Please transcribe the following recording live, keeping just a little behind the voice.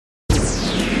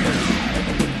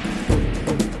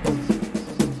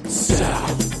Road.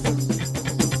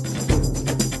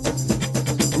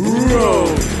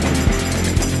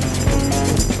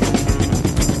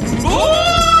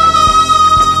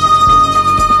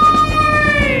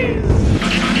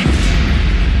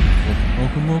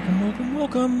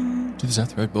 Welcome to the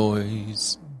South Road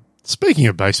Boys. Speaking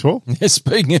of baseball.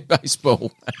 Speaking of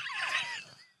baseball.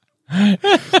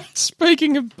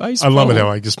 Speaking of baseball. I love it how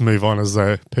I just move on as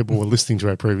though people were listening to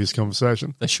our previous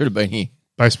conversation. They should have been here.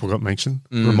 Baseball got mentioned.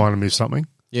 Reminded me of something.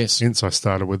 Yes. Hence I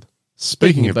started with,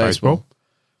 speaking of baseball,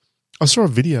 I saw a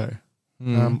video.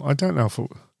 I don't know if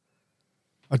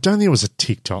I don't think it was a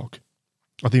TikTok.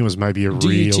 I think it was maybe a Do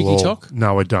reel. you TikTok?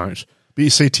 No, I don't. But you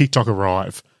see TikTok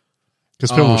arrive.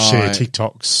 Because people share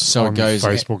TikToks on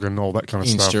Facebook and all that kind of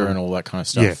stuff. Insta and all that kind of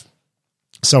stuff. Yeah.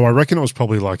 So I reckon it was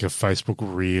probably like a Facebook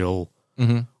reel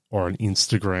or an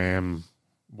Instagram.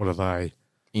 What are they?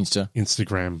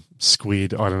 Instagram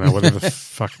squid. I don't know, whatever the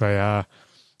fuck they are.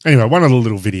 Anyway, one of the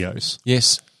little videos.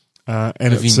 Yes. And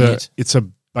it's a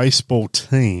baseball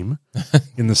team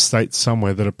in the States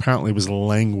somewhere that apparently was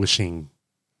languishing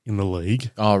in the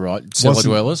league. Oh, right. Cellar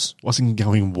dwellers. Wasn't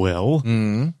going well.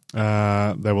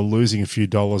 They were losing a few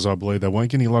dollars, I believe. They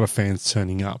weren't getting a lot of fans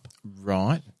turning up.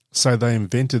 Right. So they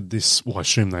invented this, well, I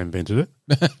assume they invented it,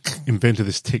 invented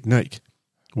this technique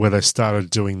where they started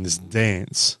doing this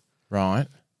dance right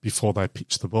before they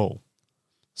pitched the ball.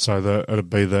 So it'd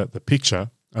be the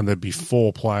picture, and there'd be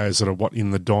four players that are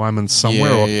in the diamond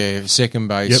somewhere. Yeah, second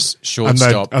base,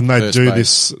 shortstop, and they'd do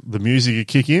base. the music would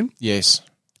kick in. Yes.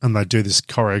 And they'd do this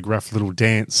choreographed little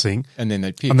dancing. And then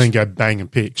they'd pitch. And then go bang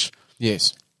and pitch.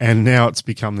 Yes. And now it's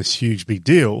become this huge big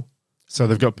deal. So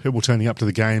they've got people turning up to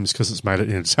the games because it's made it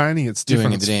entertaining, it's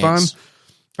different, it's fun.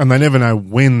 And they never know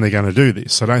when they're going to do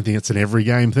this. I don't think it's an every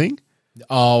game thing.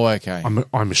 Oh, okay.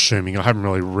 I'm assuming. I haven't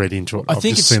really read into it. I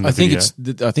think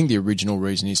the original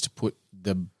reason is to put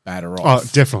the batter off. Oh,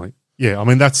 definitely. Yeah, I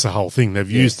mean, that's the whole thing.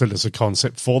 They've used it as a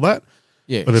concept for that.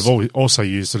 Yes. But they've also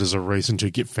used it as a reason to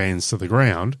get fans to the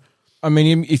ground. I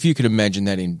mean, if you could imagine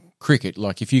that in cricket,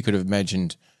 like if you could have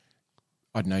imagined,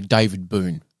 I don't know, David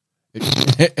Boone,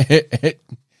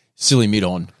 silly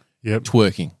mid-on,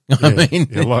 twerking. Yeah, I mean,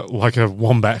 like a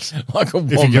wombat. Like a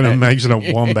wombat. If you're going to imagine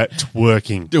a wombat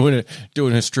twerking.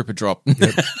 Doing a stripper drop.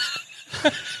 Yep.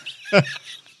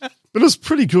 But it's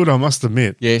pretty good, I must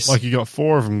admit. Yes. Like you got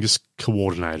four of them just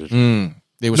coordinated.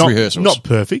 There was rehearsals. Not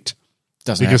perfect.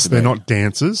 Doesn't because have to they're be. not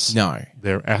dancers. No.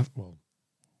 They're,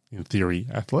 in theory,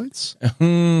 athletes.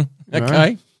 Okay.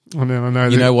 I know.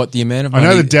 You know what? The amount of money... I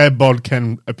know the dad bod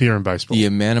can appear in baseball. The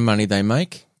amount of money they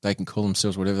make, they can call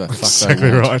themselves whatever the fuck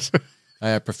exactly they want. Right.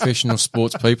 They are professional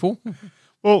sports people.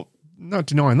 Well, not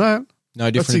denying that. No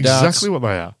different. That's exactly what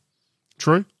they are.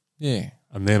 True. Yeah.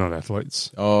 And they're not athletes.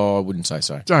 Oh, I wouldn't say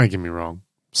so. Don't get me wrong.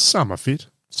 Some are fit.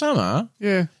 Some are.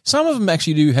 Yeah. Some of them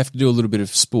actually do have to do a little bit of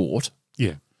sport.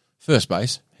 Yeah. First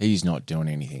base, he's not doing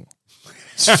anything.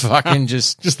 It's fucking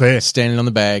just there. Standing on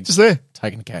the bag. Just there.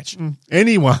 Taking a catch.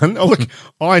 Anyone. Oh, look,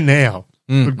 I now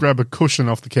would grab a cushion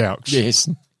off the couch. Yes.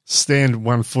 Stand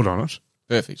 1 foot on it.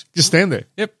 Perfect. Just stand there.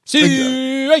 Yep.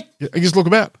 See. And just look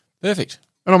about. Perfect.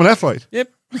 And I'm a athlete.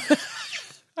 Yep.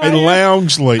 A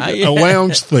lounge lead. A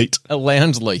lounge theat. A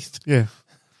lounge leith. Yeah.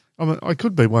 I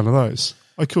could be one of those.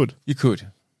 I could. You could.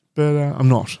 But I'm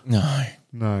not. No.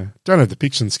 Don't have the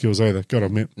pitching skills either, got to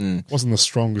admit. Wasn't the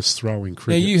strongest throw in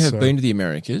cricket. Now, you have been to the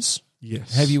Americas.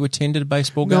 Yes. Have you attended a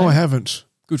baseball game? No, I haven't.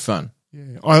 Good fun.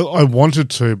 Yeah, I wanted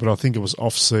to, but I think it was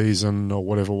off-season or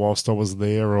whatever whilst I was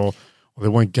there, or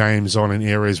there weren't games on in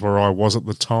areas where I was at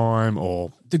the time.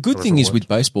 Or the good thing is with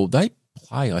baseball, they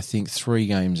play, I think, 3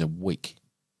 games a week.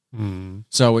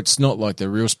 So it's not like the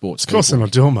real sports. Of course, they're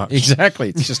not doing much. Exactly.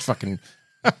 It's just fucking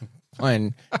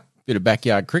playing a bit of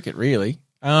backyard cricket, really.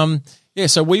 Yeah,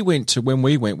 so when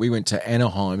we went to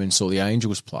Anaheim and saw the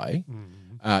Angels play,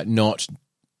 not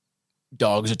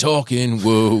dogs are talking,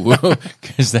 whoa,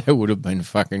 because that would have been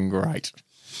fucking great.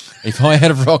 If I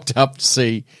had have rocked up to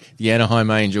see the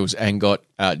Anaheim Angels and got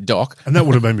Doc. And that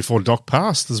would have been before Doc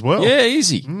passed as well. Yeah,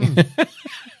 easy.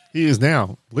 He is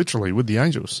now literally with the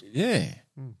Angels. Yeah.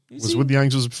 Was with the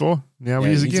Angels before. Now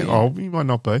he is again. Oh, he might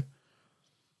not be. I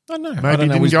don't know. Maybe he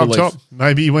didn't go up top.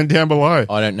 Maybe he went down below.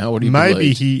 I don't know what he Maybe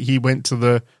believed. he went to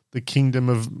the kingdom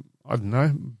of, I don't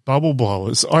know, bubble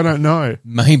blowers. I don't know.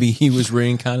 Maybe he was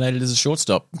reincarnated as a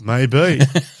shortstop. Maybe.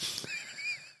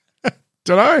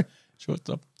 Don't know.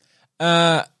 Shortstop.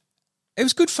 It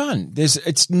was good fun.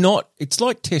 It's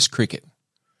like Test cricket.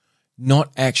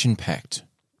 Not action packed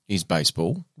is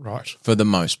baseball. Right. For the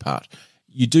most part.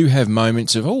 You do have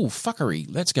moments of, fuckery,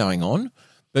 that's going on.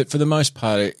 But for the most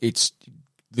part, it's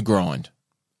the grind.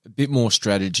 a bit more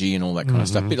strategy and all that kind of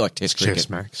stuff, a bit like Test cricket. Chess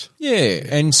max. Yeah,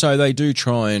 and so they do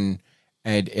try and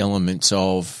add elements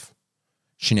of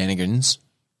shenanigans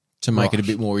to make it a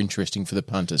bit more interesting for the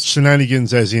punters.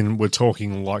 Shenanigans as in we're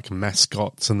talking like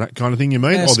mascots and that kind of thing, you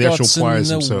mean? Mascots or the actual players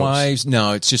and the themselves? Waves.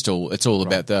 No, it's all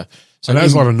about the... So I know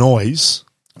there's a lot of noise.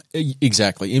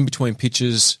 Exactly. In between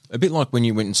pitches, a bit like when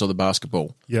you went and saw the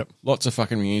basketball. Yep. Lots of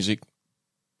fucking music.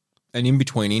 And in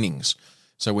between innings.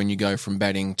 So when you go from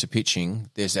batting to pitching,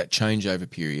 there's that changeover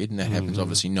period, and that happens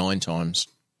obviously 9 times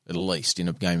at least in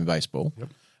a game of baseball. Yep.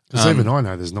 Because even I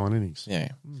know there's 9 innings. Yeah.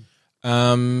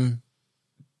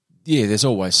 Yeah, there's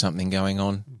always something going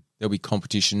on. There'll be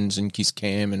competitions and kiss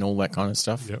cam and all that kind of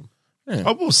stuff. Yep. Yeah.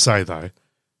 I will say, though,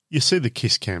 you see the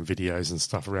kiss cam videos and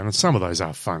stuff around, and some of those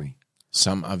are funny.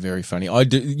 Some are very funny.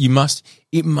 It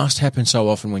must happen so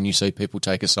often when you see people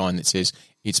take a sign that says,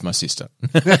 "It's my sister."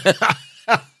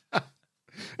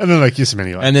 And then they kiss him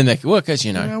anyway. And then they work, as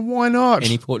you know. Yeah, why not?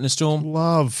 Any port in a storm.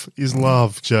 Love is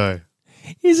love, Joe.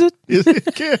 Is it? Is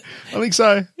it? Yeah, I think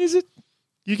so. Is it?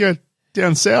 You go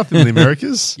down south in the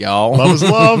Americas. Y'all. Love is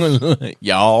love.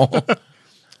 Y'all.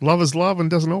 Love is love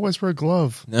and doesn't always wear a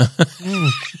glove. No.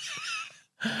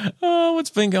 Oh, what's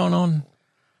been going on?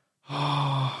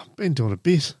 Been doing a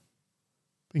bit.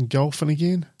 Been golfing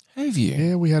again. Have you?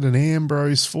 Yeah, we had an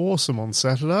Ambrose foursome on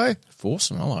Saturday.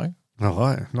 Foursome, hello.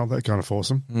 No, not that kind of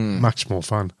foursome. Much more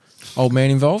fun. Old man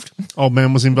involved? Old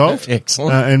man was involved.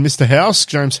 Excellent. And Mr. House,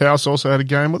 James House, also had a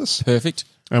game with us. Perfect.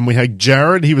 And we had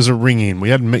Jared. He was a ring-in. We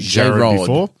hadn't met Jared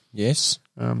before. Yes.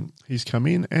 He's come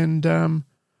in and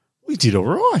we did all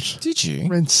right. Did you?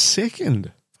 Ran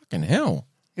second. Fucking hell.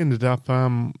 Ended up...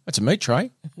 That's a meat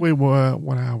tray. We were,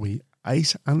 what are we,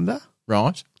 8 under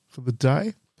Right. for the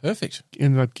day. Perfect.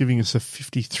 Ended up giving us a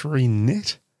 53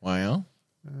 net. Wow.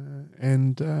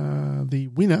 And the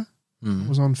winner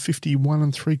was on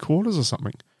 51 3/4 or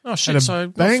something. Oh, shit. Had a So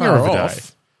banger not of far a off.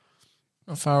 day.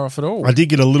 Not far off at all. I did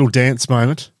get a little dance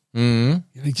moment. You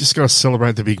just got to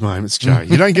celebrate the big moments, Joe.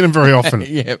 You don't get them very often.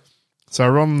 Yep.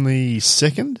 So we're on the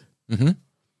second.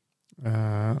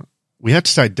 We had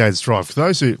to take Dad's drive. For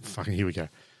those who... Fucking, here we go.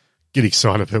 Get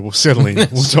excited, people. Settle in. We're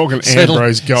talking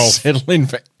Ambrose golf. Settle in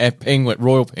for a penguin,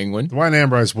 Royal Penguin. The way an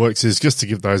Ambrose works is just to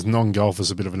give those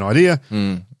non-golfers a bit of an idea.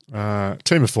 Team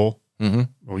of 4.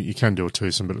 Well, you can do a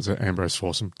twosome, but it's an Ambrose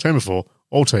foursome. Team of 4,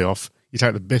 all tee off. You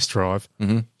take the best drive,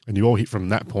 and you all hit from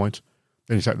that point.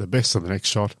 Then you take the best on the next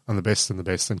shot, and the best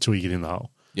until you get in the hole.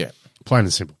 Yeah. Plain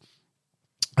and simple.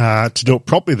 To do it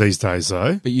properly these days,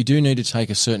 though. But you do need to take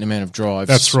a certain amount of drives.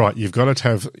 That's right. You've got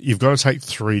to take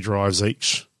 3 drives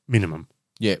each minimum.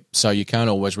 Yeah. So you can't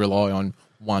always rely on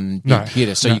one big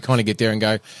hitter. So you kind of get there and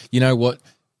go, you know what?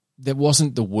 That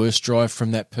wasn't the worst drive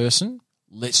from that person.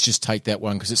 Let's just take that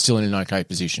one because it's still in an okay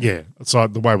position. Yeah. It's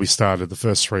like the way we started the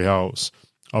first 3 holes.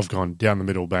 I've gone down the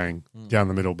middle, bang, down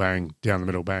the middle, bang, down the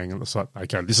middle, bang. And it's like,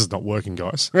 okay, this is not working,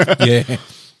 guys. Yeah.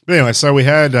 But anyway, so we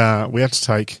had to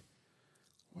take...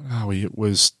 It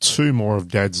was 2 more of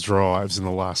Dad's drives in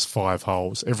the last 5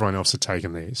 holes. Everyone else had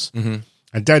taken theirs.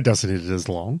 And Dad doesn't hit it as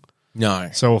long. No.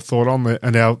 So I thought we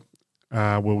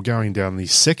were going down the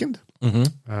second.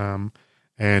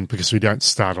 And because we don't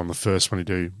start on the first when you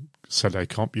do Saturday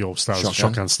comp, you all start as a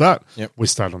shotgun start. Yep. We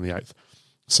start on the 8th.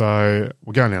 So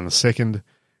we're going down the second,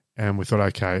 and we thought,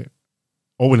 okay,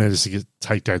 all we need is to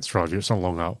take Dad's drive. It's not a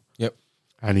long hole. Yep.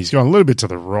 And he's going a little bit to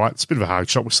the right. It's a bit of a hard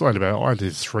shot. We still had I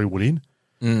did 3 wood in.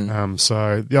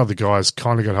 So the other guys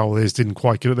kind of got hold of theirs, didn't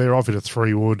quite get it there. I've hit a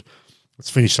 3 wood. It's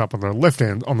finished up on the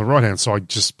right hand side,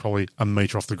 just probably a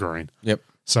metre off the green. Yep.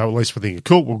 So at least we're thinking,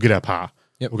 cool, we'll get our par.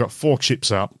 Yep. We've got 4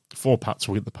 chips up, 4 putts,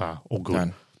 we'll get the par. All good.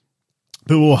 Done.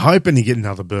 But we were hoping to get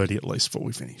another birdie at least before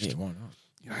we finished. Yeah, why not?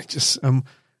 You know, just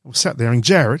we sat there and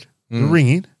Jared, the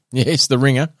ringing. Yes, the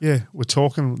ringer. Yeah, we're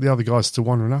talking. The other guy's still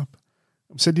wandering up.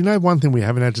 I said, you know, one thing we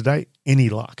haven't had today, any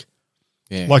luck.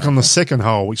 Yeah. Like on the second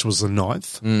hole, which was the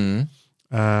 9th,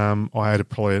 I had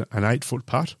probably an 8-foot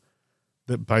putt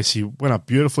that basically went up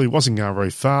beautifully, wasn't going very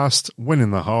fast, went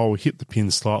in the hole, hit the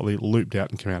pin slightly, looped out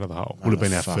and came out of the hole. Would have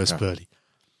been our first birdie.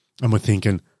 And we're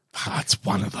thinking, it's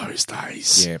one of those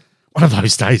days. Yeah. One of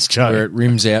those days, Joe. Where it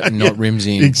rims out and not rims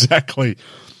in. Exactly.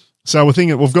 So we're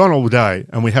thinking, we've gone all day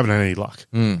and we haven't had any luck.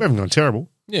 We haven't gone terrible.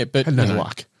 Yeah, but had no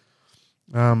luck.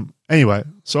 Anyway,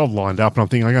 so I've lined up and I'm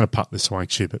thinking, I'm going to putt this, so I won't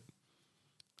chip it.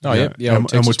 Oh, yeah. Yeah.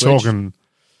 And we're talking,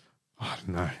 I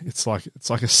don't know, it's like a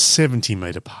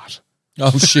 70-metre putt.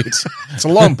 Oh, shit. It's a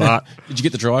long putt. Did you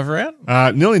get the driver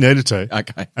out? Nearly needed to.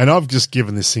 Okay. And I've just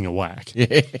given this thing a whack.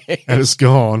 Yeah. And it's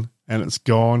gone, and it's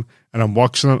gone, And I'm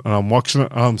watching it,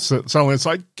 and suddenly it's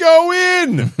like, go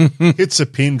in! Hits a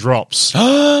pin, drops.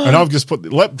 And I've just dropped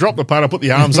the putt, I put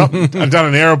the arms up, and done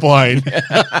an aeroplane.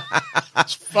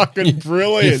 It's fucking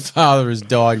brilliant. Your father has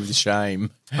died with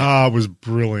shame. It was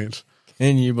brilliant.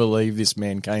 Can you believe this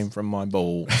man came from my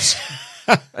balls?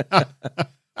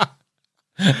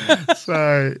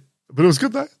 So, but it was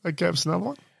good though. They gave us another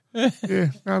one. Yeah,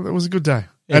 no, it was a good day.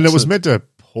 And it was meant to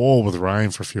pour with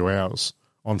rain for a few hours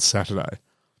on Saturday.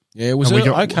 Yeah, it was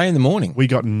okay in the morning. We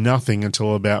got nothing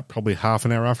until about probably half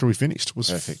an hour after we finished. It was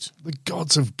perfect. The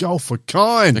gods of golf were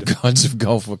kind. The gods of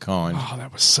golf were kind. Oh,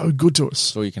 that was so good to us.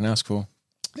 That's all you can ask for.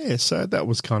 Yeah, so that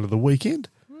was kind of the weekend.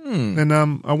 And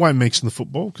I won't mention the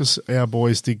football because our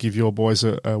boys did give your boys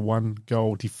a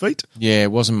 1-goal defeat. Yeah,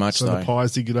 it wasn't much, so though. The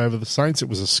Pies did get over the Saints. It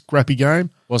was a scrappy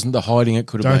game. Wasn't the hiding it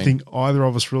could have been. Don't think either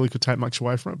of us really could take much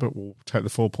away from it, but we'll take the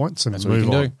 4 points and move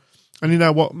on. Do. And you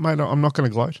know what, mate? I'm not going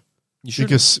to gloat. You should.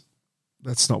 Because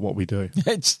that's not what we do.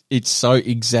 It's so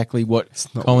exactly what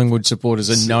Collingwood supporters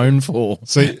are known for.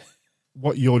 See,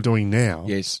 what you're doing now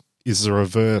is the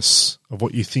reverse of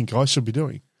what you think I should be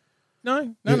doing.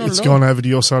 No, it's gone over to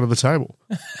your side of the table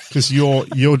because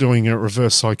you're doing a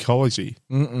reverse psychology.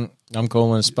 I'm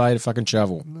calling a spade a fucking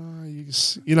shovel. No,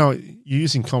 you're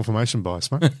using confirmation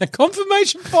bias, mate.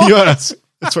 Confirmation bias.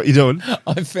 That's what you're doing.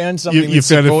 I found something that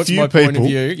supports my point of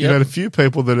view. Yep. You had a few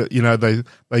people that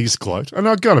they just gloat, and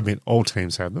I've got to admit, all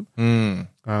teams have them.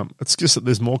 It's just that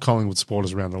there's more Collingwood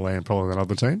supporters around the land probably than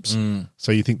other teams,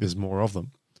 so you think there's more of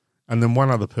them. And then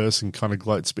one other person kind of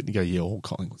gloats a bit and you go, yeah, all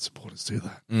Collingwood supporters do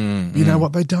that. You know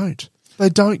what? They don't. They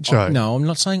don't, Joe. No, I'm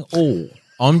not saying all.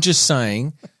 I'm just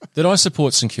saying that I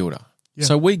support St Kilda. Yeah.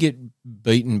 So we get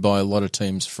beaten by a lot of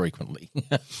teams frequently.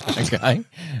 Okay?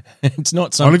 It's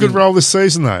not something... On a good roll this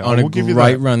season, though. On a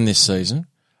great run this season.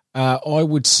 I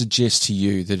would suggest to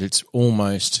you that it's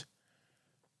almost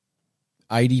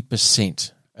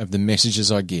 80% of the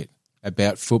messages I get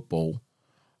about football,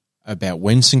 about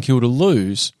when St Kilda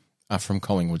lose, are from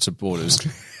Collingwood supporters.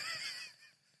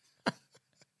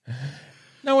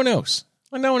 No one else.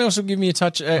 No one else will give me a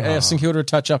touch, St Kilda a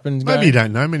touch up and go. Maybe you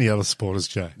don't know many other supporters,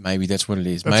 Joe. Maybe that's what it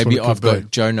is. Maybe I've got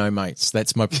Joe no mates.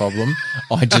 That's my problem.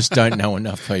 I just don't know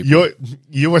enough people.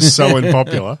 You are so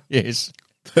unpopular. Yes.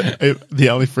 The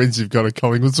only friends you've got are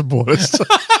Collingwood supporters.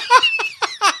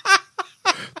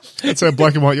 That's how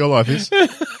black and white your life is.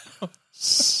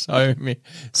 So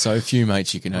few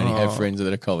mates. You can only have friends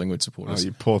that are Collingwood supporters. Oh,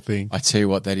 you poor thing. I tell you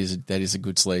what, that is a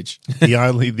good sledge. The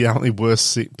only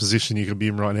worst position you could be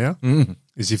in right now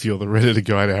is if you're the Redditor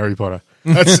guy to Harry Potter.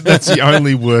 That's the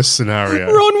only worst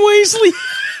scenario. Ron Weasley.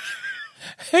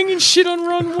 Hanging shit on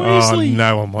Ron Weasley. Oh,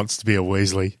 no one wants to be a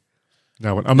Weasley.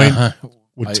 No one. I mean,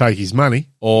 would take his money.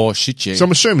 Oh, shit, yeah. So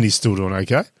I'm assuming he's still doing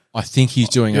okay. I think he's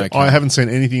doing okay. I haven't seen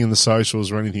anything in the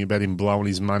socials or anything about him blowing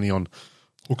his money on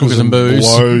hookers and booze.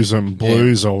 Blows and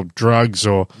blues or drugs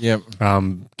or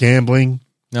gambling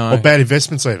or bad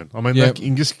investments even. I mean, you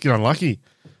can just get unlucky.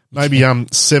 Maybe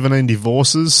 17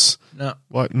 divorces. No.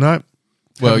 No.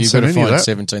 Well, you've got to find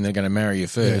 17 that are going to marry you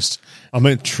first. Yeah. I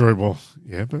mean, true. Well,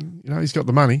 yeah, but, he's got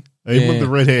the money. Even with the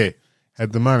red hair,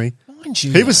 had the money.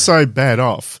 He was so bad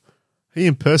off. He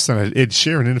impersonated Ed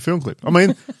Sheeran in a film clip. I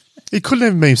mean, he couldn't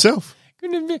even be himself.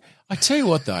 I tell you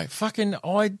what, though,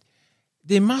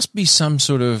 there must be some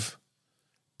sort of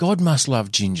God must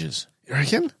love gingers. You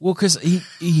reckon? Well, because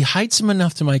he hates them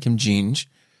enough to make them ginge,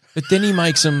 but then he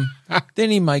makes them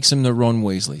the Ron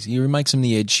Weasleys. He makes them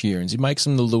the Ed Sheerans. He makes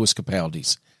them the Lewis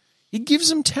Capaldis. He gives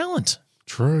them talent.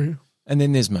 True. And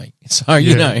then there's me. So,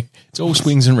 it's all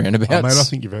swings and roundabouts. Oh, mate, I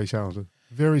think you're very talented.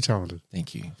 Very talented.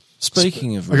 Thank you.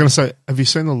 Speaking of... I'm going to say, have you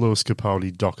seen the Lewis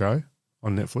Capaldi doco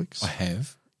on Netflix? I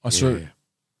have. I saw it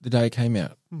the day it came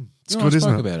out. It's good, isn't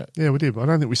it? We spoke about it. Yeah, we did. I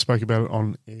don't think we spoke about it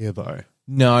on air, though.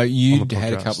 No, you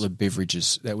had a couple of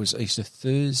beverages. That was Easter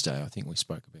Thursday, I think we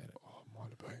spoke about it. Oh, might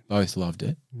have been. Both loved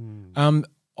it.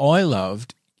 I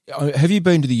loved... Have you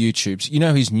been to the YouTubes? You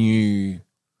know his new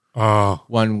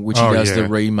one, which he does the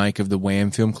remake of the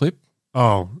Wham film clip?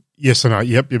 Oh, yes, I know.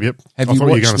 Yep. I thought you were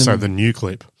going to say the new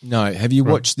clip. No, have you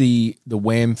watched the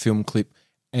Wham film clip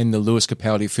and the Lewis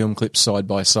Capaldi film clip side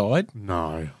by side?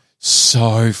 No.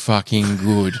 So fucking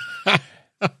good.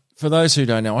 For those who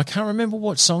don't know, I can't remember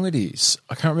what song it is.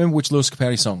 I can't remember which Lewis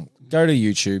Capaldi song. Go to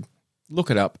YouTube, look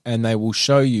it up, and they will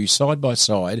show you side by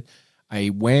side a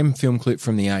Wham film clip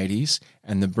from the 80s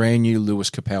and the brand new Lewis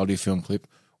Capaldi film clip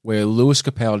where Lewis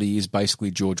Capaldi is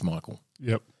basically George Michael.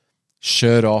 Yep.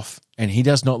 Shirt off, and he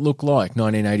does not look like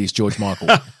 1980s George Michael.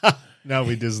 No,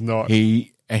 he does not.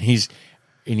 He's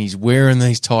wearing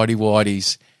these tidy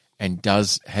whities and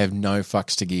does have no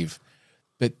fucks to give.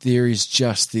 but there is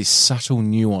just this subtle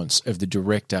nuance of the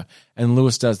director, and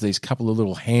Lewis does these couple of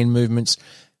little hand movements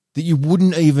that you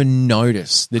wouldn't even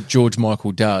notice that George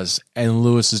Michael does, and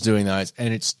Lewis is doing those,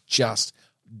 and it's just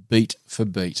beat for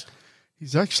beat.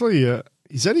 He's actually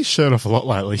he's had his shirt off a lot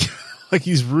lately. Like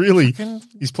he's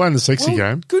playing the sexy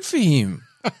game. Good for him.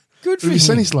 Good for him. Have you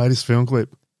seen his latest film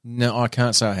clip? No, I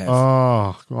can't say I have.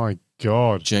 Oh my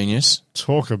God. Genius.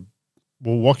 We'll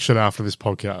watch it after this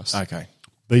podcast. Okay.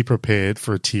 Be prepared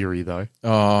for a teary though.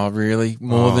 Oh, really?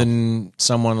 More than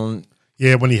someone on...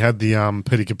 Yeah, when he had the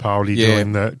Peter Capaldi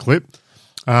doing the clip.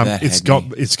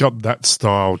 It's got that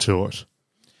style to it.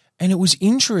 And it was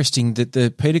interesting that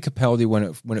the Peter Capaldi,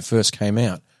 when it first came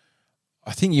out,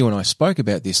 I think you and I spoke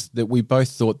about this, that we both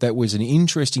thought that was an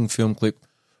interesting film clip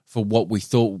for what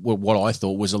I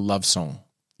thought was a love song.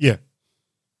 Yeah.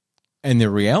 And the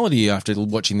reality after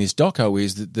watching this doco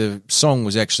is that the song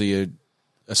was actually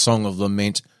a song of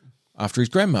lament after his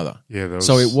grandmother. Yeah,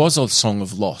 so it was a song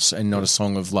of loss and not a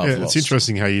song of love. Yeah, it's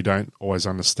interesting how you don't always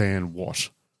understand what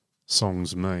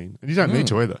songs mean. And you don't need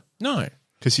to either. No.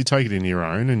 Because you take it in your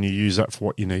own and you use that for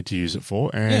what you need to use it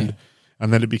for, and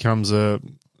then it becomes a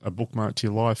bookmark to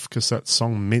your life because that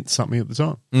song meant something at the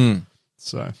time. Mm.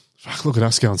 So, look at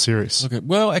us going serious.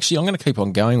 Well, actually, I'm going to keep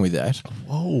on going with that.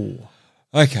 Whoa.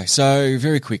 Okay, so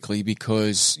very quickly,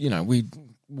 because, we'll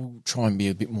try and be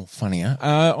a bit more funnier.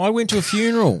 I went to a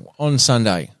funeral on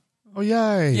Sunday. Oh,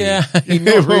 yay. Yeah,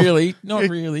 not really.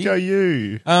 Go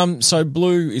you. So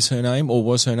Blue is her name, or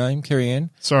was her name, Kerry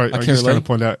Ann. Sorry, I'm just going to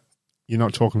point out, you're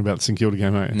not talking about the St Kilda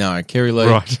game, are you? No, Kerry Lee.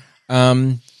 Right.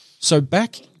 So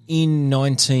back in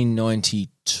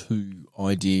 1992,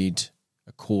 I did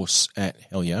a course at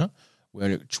Hellier,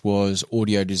 which was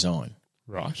audio design.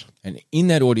 Right. And in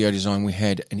that audio design, we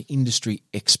had an industry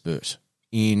expert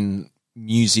in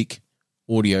music,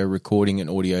 audio recording and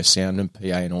audio sound and PA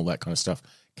and all that kind of stuff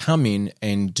come in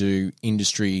and do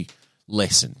industry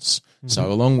lessons. Mm-hmm. So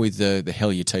along with the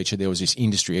Hellier teacher, there was this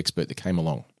industry expert that came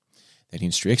along. That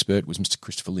industry expert was Mr.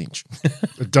 Christopher Lynch.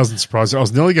 It doesn't surprise me. I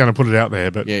was nearly going to put it out there,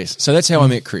 but... Yes. So that's how I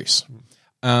met Chris.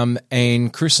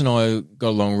 And Chris and I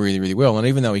got along really, really well. And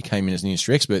even though he came in as an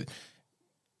industry expert,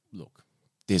 look,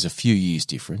 there's a few years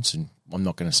difference, and I'm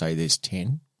not going to say there's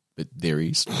 10, but there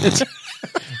is.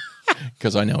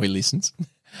 Because I know he listens.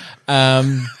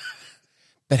 But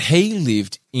he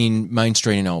lived in Main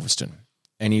Street in Ulverston,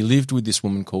 and he lived with this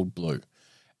woman called Blue.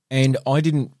 And I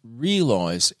didn't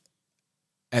realise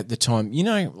at the time,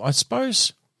 I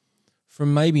suppose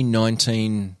from maybe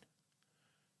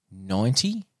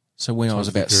 1990, so when I was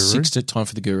about 16, time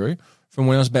for the Guru, from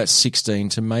when I was about 16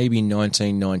 to maybe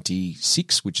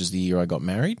 1996, which is the year I got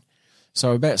married.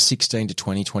 So about 16 to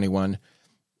 2021,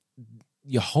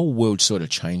 your whole world sort of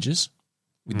changes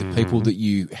with the people that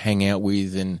you hang out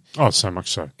with. And so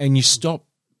much so. And you stop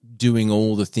doing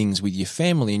all the things with your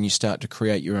family and you start to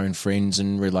create your own friends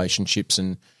and relationships,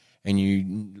 and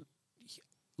you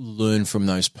learn from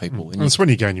those people. And it's when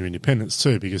you gain your independence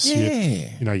too, because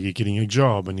you're getting a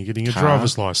job and you're getting a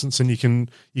driver's license, and you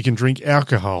can drink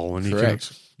alcohol, and you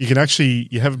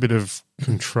have a bit of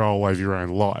control over your own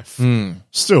life.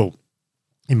 Still,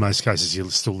 in most cases, you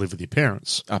still live with your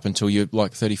parents up until you're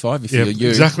like 35. If you're you,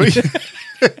 exactly.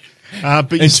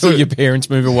 But until your parents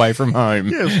move away from home.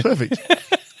 Yeah, perfect.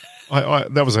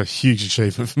 That was a huge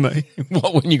achievement for me.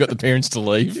 What, when you got the parents to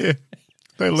leave? Yeah,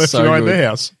 they left you in their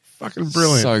house. Fucking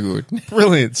brilliant. So good.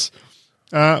 Brilliance.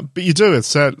 But you do.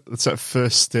 It's that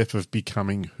first step of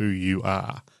becoming who you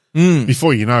are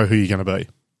before you know who you're going to be.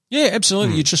 Yeah,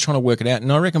 absolutely. You're just trying to work it out.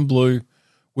 And I reckon Blue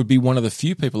would be one of the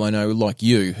few people I know like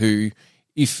you who,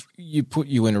 if you put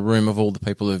you in a room of all the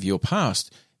people of your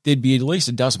past, there'd be at least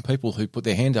a dozen people who put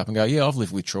their hand up and go, yeah, I've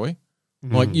lived with Troy.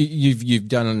 Like you've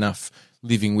done enough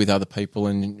living with other people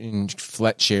and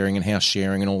flat sharing and house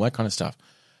sharing and all that kind of stuff.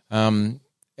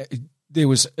 There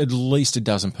was at least a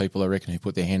dozen people, I reckon, who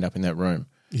put their hand up in that room.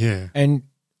 Yeah. And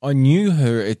I knew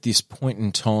her at this point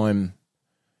in time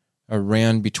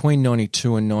around between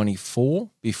 92 and 94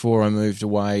 before I moved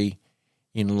away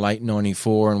in late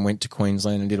 94 and went to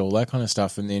Queensland and did all that kind of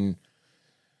stuff, and then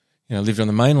lived on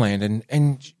the mainland.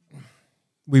 And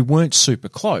we weren't super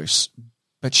close,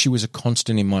 but she was a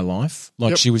constant in my life.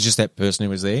 She was just that person who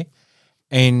was there.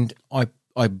 And I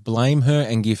blame her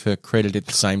and give her credit at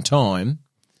the same time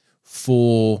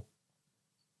for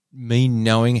me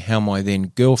knowing how my then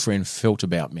girlfriend felt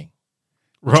about me,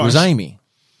 which was Amy.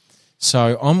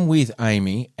 So I'm with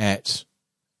Amy at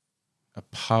a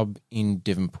pub in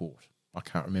Devonport. I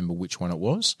can't remember which one it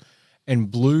was.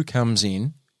 And Blue comes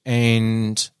in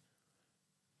and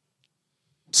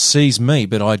sees me,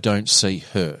 but I don't see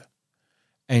her.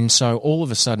 And so all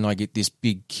of a sudden I get this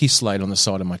big kiss laid on the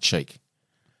side of my cheek.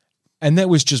 And that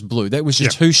was just Blue. That was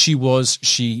just who she was.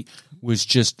 She was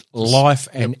just life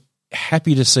and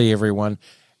happy to see everyone.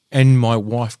 And my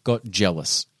wife got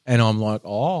jealous. And I'm like,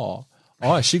 oh,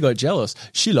 she got jealous.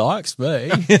 She likes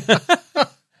me.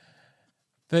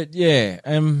 But yeah,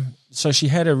 so she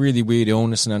had a really weird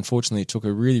illness, and unfortunately it took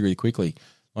her really, really quickly.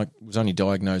 Like, was only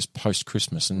diagnosed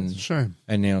post-Christmas and shame.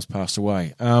 And now has passed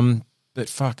away. But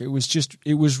fuck, it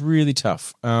was really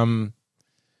tough. Really,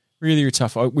 really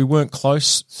tough. We weren't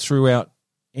close throughout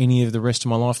any of the rest of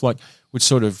my life. Like, we'd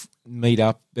sort of meet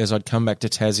up as I'd come back to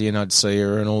Tassie and I'd see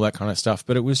her and all that kind of stuff.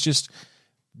 But it was just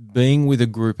being with a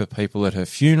group of people at her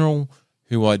funeral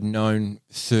who I'd known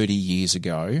 30 years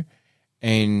ago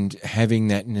and having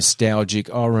that nostalgic,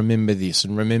 remember this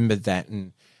and remember that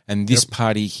and this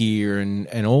party here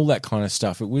and all that kind of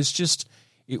stuff. It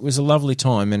was a lovely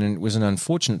time, and it was an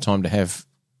unfortunate time to have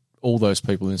all those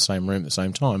people in the same room at the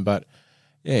same time. But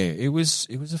yeah, it was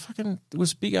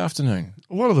a big afternoon.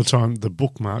 A lot of the time, the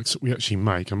bookmarks that we actually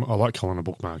make, I like calling it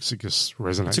bookmarks, it just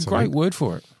resonates. It's a great word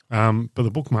for it. But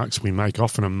the bookmarks we make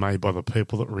often are made by the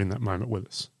people that were in that moment with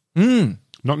us.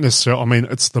 Not necessarily, I mean,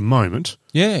 it's the moment.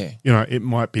 Yeah. You know, it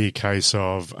might be a case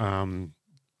of,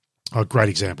 a great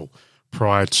example,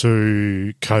 prior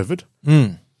to COVID,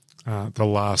 the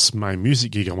last main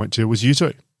music gig I went to was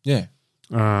U2. Yeah.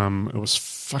 It was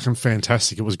fucking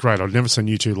fantastic. It was great. I'd never seen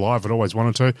U2 live. I'd always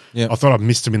wanted to. Yep. I thought I'd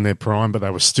missed them in their prime, but they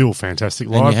were still fantastic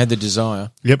live. And you had the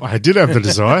desire. Yep, I did have the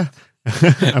desire,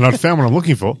 and I'd found what I'm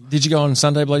looking for. Did you go on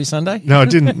Sunday Bloody Sunday? No, I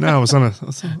didn't. No, it was on a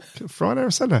Friday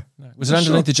or Sunday. No. Was it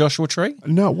underneath the Joshua tree?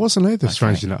 No, it wasn't either,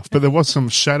 strangely enough. But there was some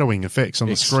shadowing effects on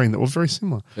the screen that were very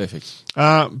similar. Perfect.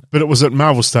 But it was at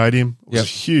Marvel Stadium. It was a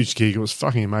huge gig. It was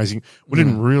fucking amazing. We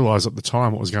didn't realise at the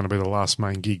time it was going to be the last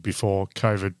main gig before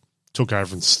COVID took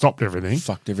over and stopped everything.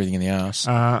 Fucked everything in the arse.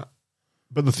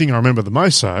 But the thing I remember the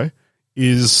most, though,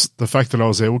 is the fact that I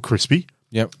was there with Crispy.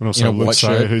 Yep. And also Luke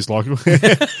Sayer, who's likable.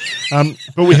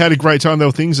 But we had a great time. There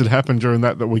were things that happened during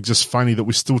that were just funny that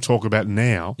we still talk about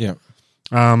now. Yeah.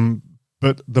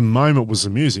 But the moment was the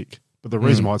music. But the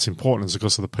reason why it's important is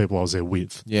because of the people I was there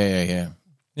with. Yeah.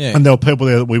 And there were people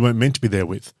there that we weren't meant to be there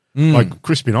with. Like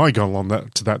Crispy and I gone along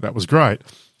to that. That was great.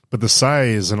 But the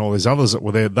Sayers and all these others that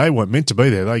were there, they weren't meant to be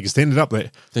there. They just ended up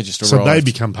there. They just arrived. So they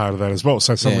become part of that as well.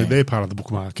 So suddenly they're part of the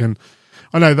bookmark. And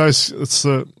I know it's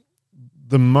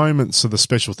the moments are the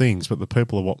special things, but the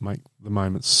people are what make the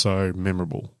moments so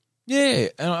memorable. Yeah,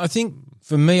 and I think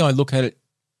for me, I look at it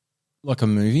like a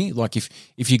movie. Like if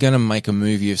you're going to make a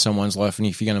movie of someone's life, and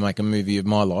if you're going to make a movie of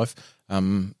my life,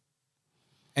 and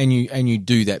you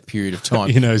do that period of time,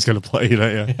 you know who's going to play,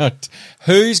 don't you?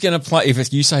 Who's going to play?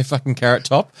 If you say fucking Carrot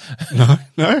Top,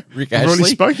 no, Rick I've Ashley, already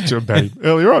spoken to him about him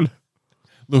earlier on.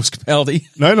 Lewis Capaldi,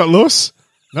 no, not Lewis.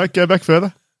 No, go back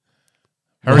further.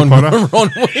 Harry Potter, Ron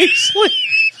Weasley.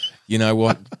 You know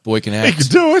what? Boy can act. He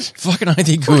could do it. Fucking I think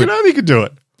he could. Fucking he could do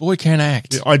it. Boy can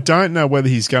act. I don't know whether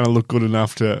he's going to look good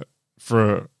enough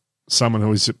for someone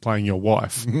who is playing your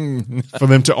wife for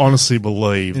them to honestly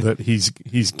believe that he's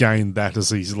gained that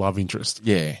as his love interest.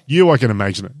 Yeah. I can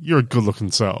imagine it. You're a good-looking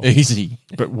soul. Easy.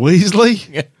 But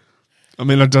Weasley? I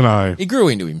mean, I don't know. He grew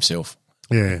into himself.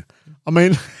 Yeah. I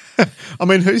mean,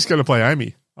 who's going to play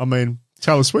Amy? I mean,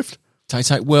 Taylor Swift?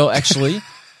 Well, actually,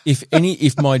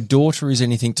 if my daughter is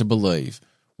anything to believe,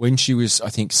 when she was, I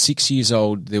think, 6 years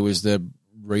old, there was the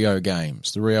Rio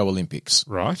Games, the Rio Olympics.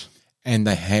 Right. And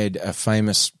they had a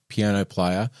famous piano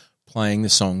player playing the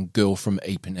song Girl from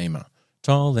Ipanema.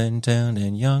 Tall and town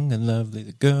and young and lovely,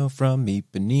 the girl from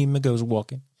Ipanema goes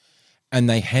walking. And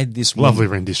they had this woman, lovely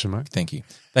rendition, mate. Thank you.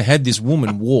 They had this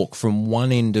woman walk from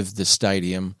one end of the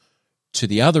stadium to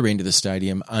the other end of the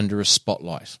stadium under a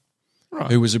spotlight. Right.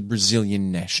 Who was a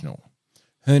Brazilian national.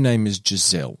 Her name is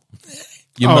Giselle.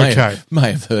 You may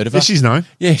have heard of her. Yeah, she's known.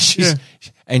 Yeah,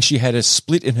 and she had a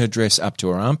split in her dress up to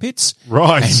her armpits.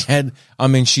 Right. And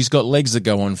she's got legs that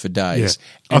go on for days.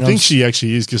 Yeah. I think she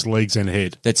actually is just legs and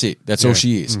head. That's it. That's all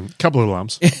she is. Couple of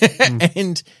lumps.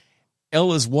 And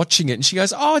Ella's watching it and she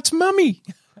goes, "Oh, it's Mummy."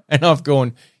 And I've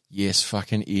gone, "Yes,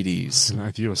 fucking it is."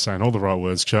 You were saying all the right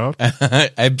words, child.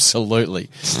 Absolutely.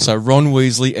 So Ron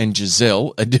Weasley and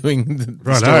Giselle are doing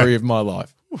the story of my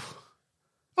life.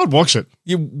 I'd watch it.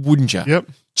 You wouldn't you? Yep.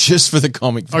 Just for the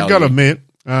comic value. I've got to admit,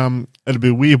 it'd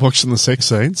be weird watching the sex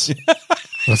scenes.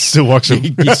 I'd still watch them.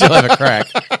 You still have a crack.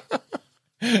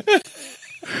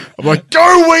 I'm like,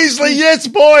 go Weasley, yes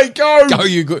boy, go. Go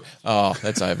you good. Oh,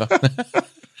 that's over.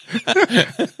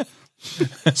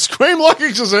 Scream like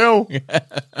a Giselle.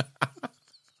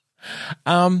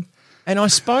 And I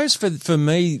suppose for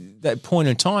me, that point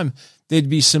in time, there'd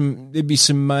be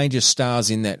some major stars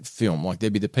in that film. Like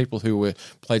there'd be the people who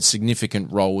played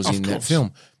significant roles in that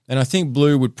film. And I think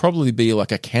Blue would probably be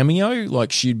like a cameo.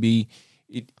 Like she'd be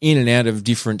in and out of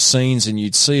different scenes, and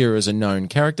you'd see her as a known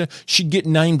character. She'd get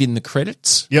named in the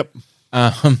credits. Yep.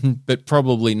 But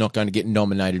probably not going to get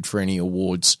nominated for any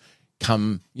awards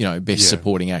come, best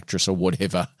supporting actress or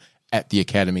whatever at the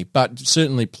Academy. But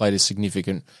certainly played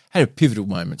had a pivotal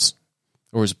moments,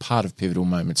 or as a part of pivotal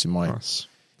moments in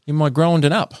my growing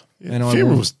it up. Yeah, and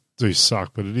funerals do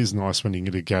suck, but it is nice when you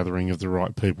get a gathering of the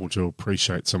right people to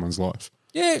appreciate someone's life.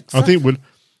 Yeah, I think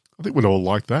we'd all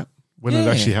like that when it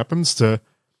actually happens to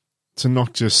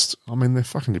not just. I mean, they're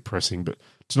fucking depressing, but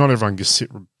to not everyone just sit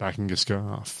back and just go,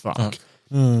 "Oh fuck,"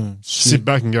 sit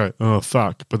back and go, "Oh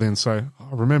fuck," but then say,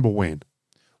 "Oh, remember when."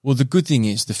 Well, the good thing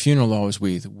is the funeral I was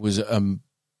with was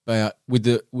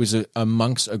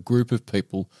amongst a group of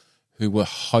people who were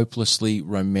hopelessly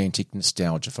romantic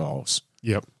nostalgiaphiles.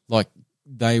 Yep, like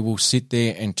they will sit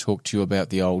there and talk to you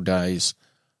about the old days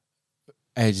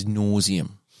ad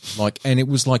nauseum. And it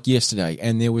was like yesterday,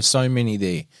 and there were so many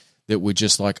there that were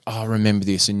just like, oh, remember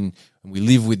this, and we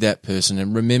live with that person,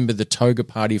 and remember the toga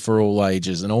party for all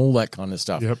ages and all that kind of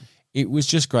stuff. Yep. It was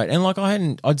just great.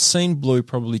 And I'd seen Blue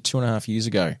probably 2.5 years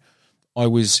ago. I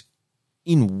was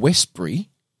in Westbury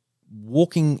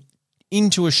walking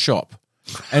into a shop,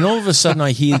 and all of a sudden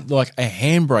I hear like a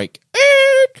handbrake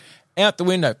out the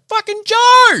window. Fucking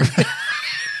Joe!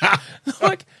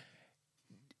 Like,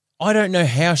 I don't know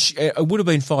how it would have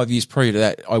been 5 years prior to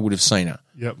that. I would have seen her.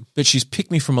 Yep. But she's picked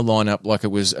me from a lineup like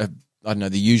it was, the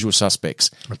usual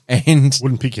suspects. And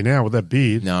wouldn't pick you now with that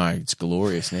beard. No, it's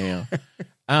glorious now.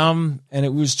 And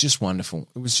it was just wonderful.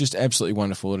 It was just absolutely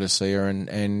wonderful to see her,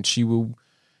 and she will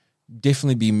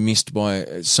definitely be missed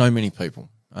by so many people.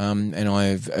 And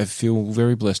I feel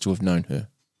very blessed to have known her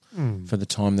for the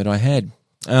time that I had.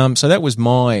 So that was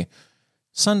my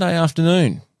Sunday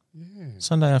afternoon.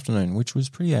 Sunday afternoon, which was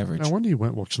pretty average. No wonder you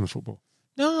weren't watching the football.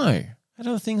 No, I had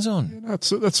other things on. Yeah,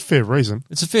 that's a fair reason.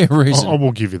 It's a fair reason. I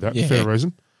will give you that. Fair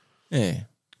reason. Yeah.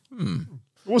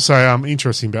 Also,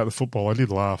 interesting about the football, I did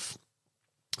laugh.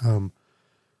 The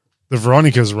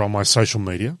Veronicas are on my social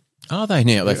media. Are they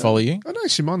now? They follow you? I don't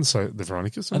actually mind the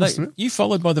Veronicas. Are you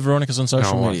followed by the Veronicas on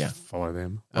social media? I follow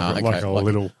them. Like a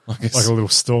little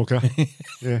stalker.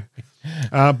 Yeah.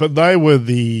 But they were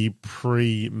the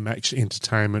pre-match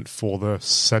entertainment for the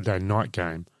Saturday night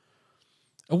game.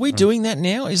 Are we doing that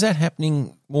now? Is that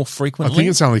happening more frequently? I think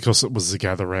it's only because it was the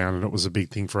gather round and it was a big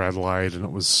thing for Adelaide, and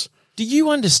it was. Do you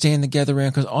understand the gather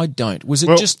round? Because I don't. Was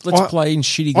it just let's play in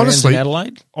shitty grounds in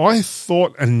Adelaide? I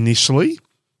thought initially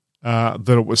that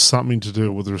it was something to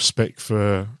do with respect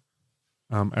for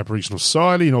Aboriginal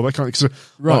society and all that kind of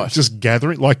stuff. Right. Like just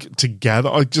gathering, like to gather.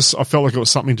 I felt like it was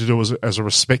something to do as a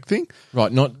respect thing.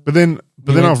 Right. But then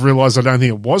I've realised I don't think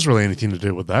it was really anything to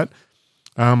do with that.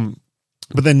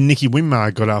 But then Nicky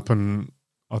Winmar got up, and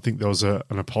I think there was an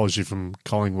apology from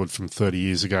Collingwood from 30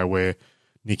 years ago where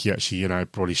Nicky actually,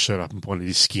 brought his shirt up and pointed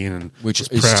his skin, and which was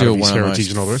is proud still of his one of heritage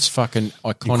the and all the most rest. fucking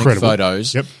iconic Incredible.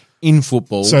 photos Yep. in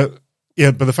football. So,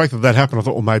 yeah, but the fact that happened, I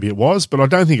thought, well, maybe it was, but I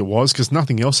don't think it was because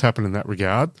nothing else happened in that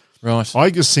regard. Right. I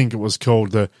just think it was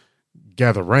called the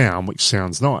Gather Round, which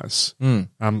sounds nice,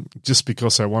 just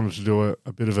because they wanted to do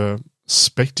a bit of a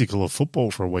spectacle of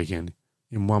football for a weekend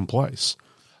in one place.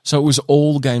 So it was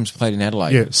all games played in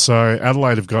Adelaide? Yeah, so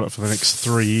Adelaide have got it for the next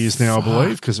 3 years now, I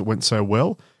believe, because it went so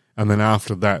well. And then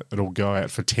after that, it'll go out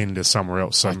for tender somewhere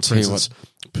else. So, for instance,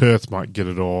 Perth might get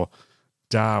it, or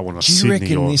Darwin, or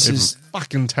Sydney, or even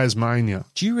fucking Tasmania.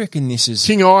 Do you reckon this is...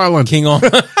 King Island.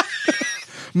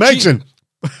 Imagine.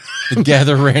 The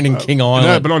gather round in King Island.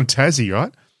 No, but on Tassie,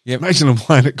 right? Yep. Imagine them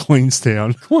playing at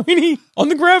Queenstown. Queenie, on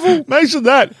the gravel. Imagine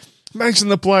that. Imagine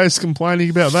the players complaining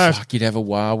about that. Fuck, you'd have a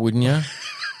war, wouldn't you?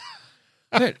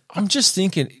 But I'm just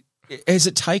thinking, has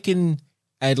it taken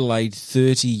Adelaide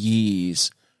 30 years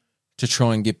to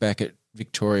try and get back at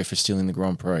Victoria for stealing the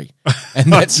Grand Prix?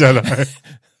 And I don't know.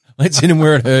 Let's hit him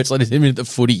where it hurts. Let's hit him at the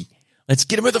footy. Let's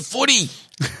get him at the footy.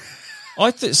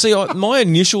 My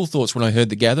initial thoughts when I heard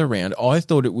the gather round, I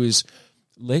thought it was,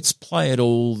 let's play at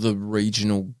all the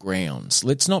regional grounds.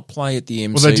 Let's not play at the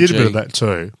MCG. Well, they did a bit of that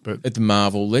too. But at the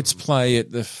Marvel. Let's play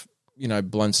at the,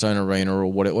 Blundstone Arena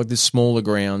or whatever, like the smaller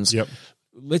grounds. Yep.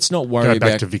 Let's not worry go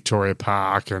back to Victoria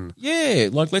Park and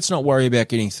let's not worry about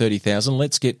getting 30,000.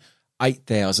 Let's get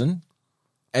 8,000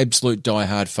 absolute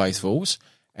diehard faithfuls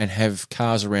and have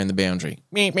cars around the boundary.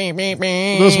 There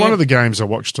was one of the games I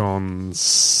watched on.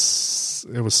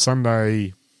 It was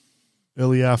Sunday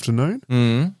early afternoon,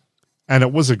 and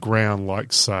it was a ground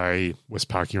like, say, West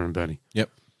Park here in Burnie. Yep.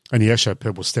 and he actually had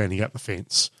people standing at the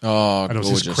fence. Oh, and it was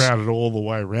gorgeous. just crowded all the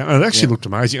way around. And it actually looked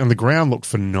amazing, and the ground looked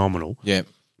phenomenal. Yeah.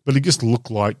 But it just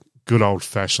looked like good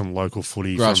old-fashioned local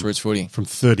footy. Grassroots footy. From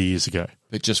 30 years ago.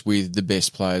 But just with the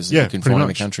best players that you can find in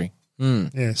the country.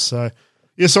 Mm. Yeah, so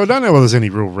I don't know whether there's any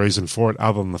real reason for it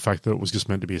other than the fact that it was just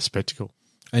meant to be a spectacle.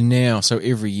 And now, so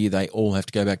every year they all have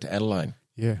to go back to Adelaide.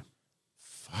 Yeah.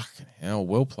 Fucking hell,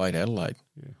 well played, Adelaide.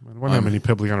 Yeah, I wonder how many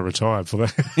people are going to retire for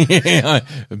that. Yeah,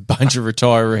 a bunch of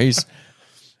retirees.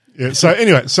 Yeah. So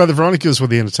anyway, so the Veronicas were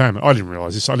the entertainment. I didn't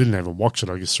realise this. I didn't even watch it.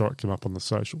 I just saw it come up on the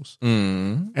socials.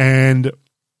 Mm. And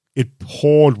it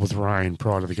poured with rain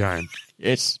prior to the game.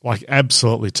 Yes. Like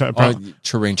absolutely.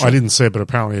 Torrential. I didn't see it, but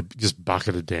apparently it just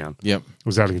bucketed down. Yep. It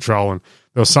was out of control. And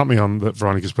there was something on that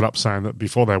Veronica's put up saying that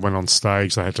before they went on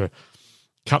stage, they had to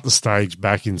cut the stage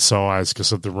back in size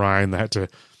because of the rain. There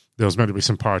was meant to be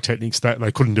some pyrotechnics that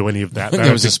they couldn't do any of that.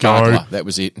 There was a sparkler. That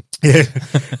was it. Yeah.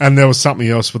 And there was something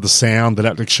else with the sound that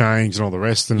had to change and all the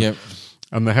rest. And yep.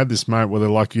 And they had this moment where they're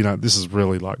like, this is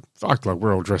really like, fuck, like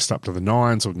we're all dressed up to the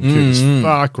nines, or cute as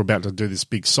fuck. We're about to do this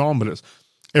big song, but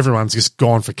everyone's just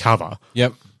gone for cover.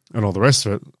 Yep. And all the rest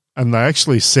of it. And they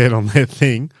actually said on their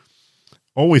thing,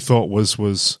 all we thought was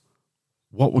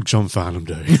what would John Farnham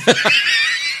do?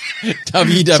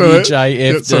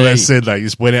 WWJFD. So they said they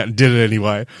just went out and did it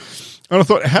anyway. And I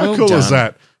thought, how cool is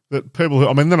that? That people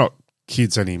who, they're not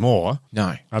kids anymore.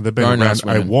 No. They've been around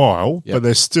a while, but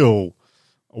they're still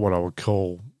what I would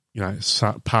call,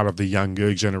 part of the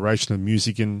younger generation of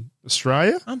music in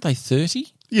Australia. Aren't they 30?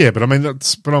 Yeah, but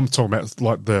I'm talking about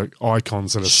like the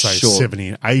icons that are, say, 70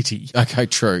 and 80. Okay,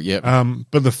 true, yeah.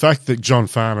 But the fact that John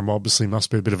Farnham obviously must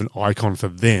be a bit of an icon for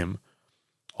them,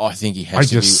 I think he has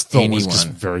to be anyone. I just thought it was just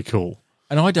very cool.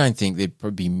 And I don't think there'd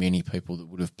probably be many people that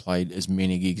would have played as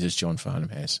many gigs as John Farnham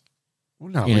has.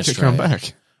 Well, no, he could come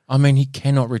back. I mean, he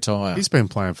cannot retire. He's been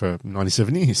playing for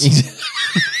 97 years.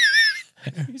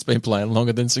 He's been playing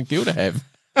longer than St Kilda have.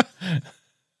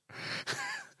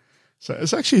 So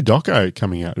it's actually a doco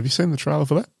coming out. Have you seen the trailer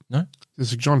for that? No.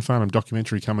 There's a John Farnham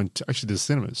documentary coming to the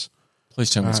cinemas.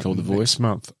 Please tell me it's called The Voice. Next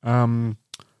month.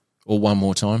 Or One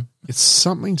More Time. It's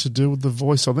something to do with The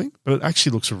Voice, I think, but it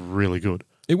actually looks really good.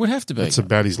 It would have to be. It's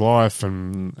about his life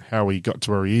and how he got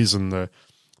to where he is and the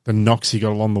knocks he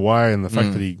got along the way and the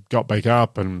fact that he got back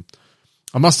up. And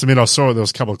I must admit, I saw it. There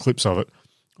was a couple of clips of it,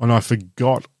 and I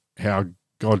forgot how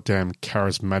goddamn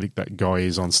charismatic that guy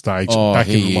is on stage back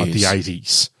in like the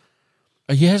 80s.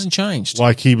 He hasn't changed.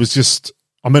 Like he was just,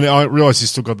 I realise he's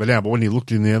still got that now, but when you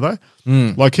looked in there though,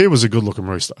 like he was a good looking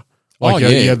rooster. Like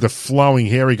he had the flowing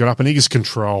hair he got up and he just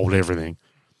controlled everything.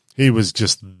 He was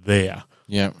just there.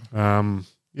 Yeah.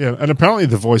 Yeah, and apparently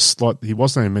The Voice, like he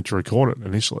wasn't even meant to record it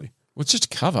initially. Well, it's just a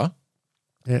cover.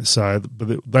 Yeah, so but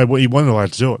he weren't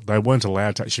allowed to do it. They weren't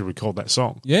allowed to actually record that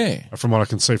song. Yeah, from what I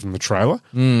can see from the trailer,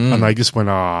 and they just went,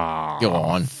 go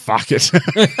on, fuck it."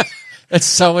 It's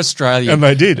so Australian, and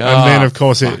they did. And then, of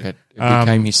course, it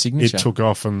became his signature. It took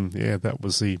off, and that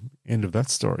was the end of that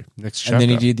story. Next chapter. And then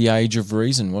he did The Age of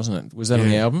Reason, wasn't it? Was that on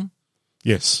the album?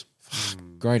 Yes.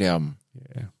 Great album.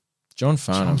 Yeah. John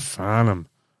Farnham.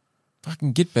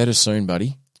 Fucking get better soon,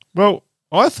 buddy. Well,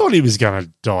 I thought he was going to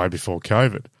die before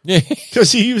COVID. Yeah.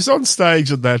 Because he was on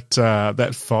stage at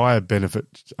that fire benefit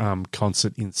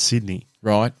concert in Sydney.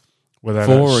 Right.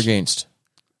 For or against?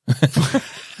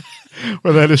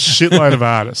 Where they had a shitload of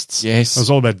artists. Yes. It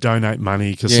was all about donate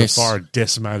money because the fire had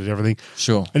decimated everything.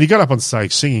 Sure. And he got up on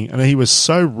stage singing, and he was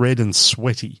so red and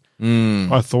sweaty.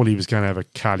 I thought he was going to have a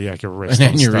cardiac arrest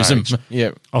on stage.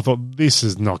 Yeah. I thought, this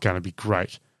is not going to be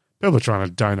great. People are trying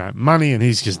to donate money, and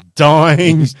he's just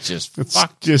dying. He's just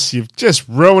fucked. You've just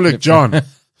ruined it, John.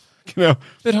 But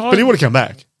he would have come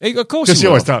back. Of course, because he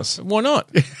always does. Why not?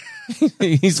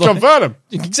 He's John Farnham.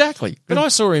 Exactly. But I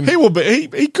saw him. He will be.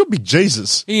 He could be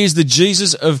Jesus. He is the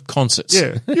Jesus of concerts.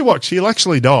 Yeah. You watch. He'll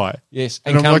actually die. Yes.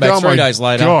 And come back 3 days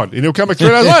later. God. And he'll come back 3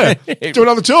 days later. Do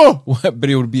another tour. But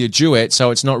it would be a duet,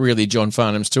 so it's not really John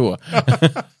Farnham's tour.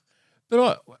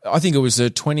 But I think it was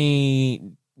the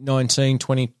 2019,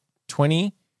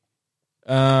 2020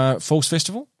 Falls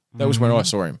Festival. That was when I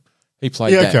saw him. He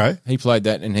played that. Okay. He played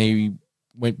that, and he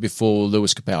went before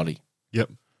Lewis Capaldi. Yep.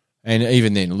 And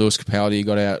even then, Lewis Capaldi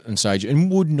got out on stage and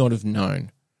would not have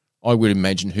known, I would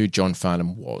imagine, who John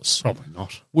Farnham was. Probably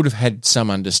not. Would have had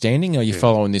some understanding. Are you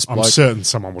following this bloke? I'm certain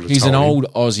someone would have He's told an him. old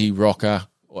Aussie rocker.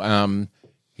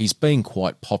 He's been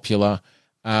quite popular.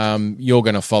 You're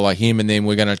going to follow him, and then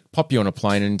we're going to pop you on a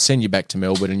plane and send you back to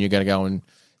Melbourne, and you're going to go and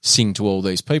sing to all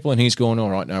these people. And he's going,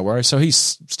 all right, no worries. So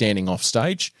he's standing off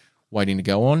stage, waiting to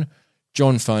go on.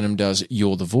 John Farnham does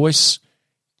You're the Voice.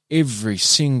 every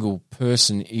single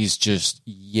person is just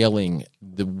yelling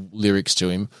the lyrics to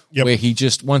him, where he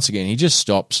just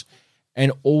stops,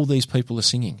 and all these people are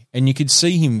singing. And you could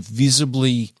see him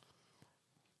visibly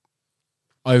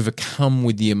overcome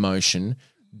with the emotion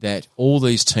that all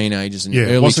these teenagers in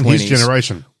early 20s... wasn't his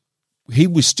generation. He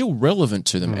was still relevant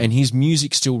to them, and his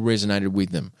music still resonated with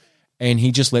them. And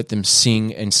he just let them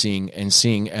sing and sing and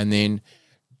sing. And then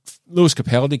Lewis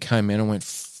Capaldi came in and went,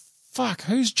 fuck,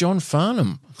 who's John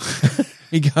Farnham?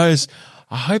 He goes,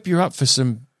 I hope you're up for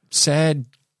some sad,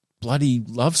 bloody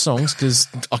love songs, because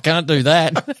I can't do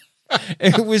that.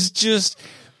 It was just,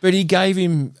 but he gave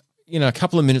him, a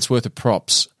couple of minutes worth of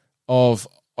props of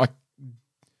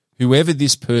whoever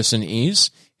this person is.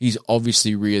 He's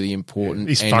obviously really important.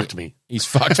 He's fucked me. He's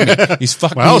fucked me. He's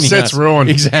fucked me. Well, set's ruined.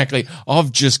 Exactly.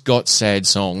 I've just got sad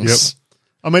songs. Yep.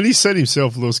 I mean, he said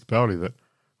himself, Lewis Capaldi, that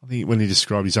I think when he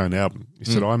described his own album, he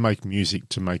said, I make music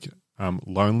to make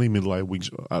lonely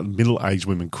middle-aged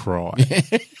women cry.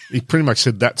 He pretty much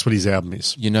said that's what his album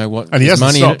is. You know what? And he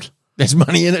hasn't stopped. There's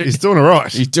money in it. He's doing all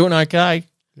right. He's doing okay.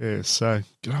 Yeah, so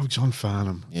good old John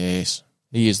Farnham. Yes,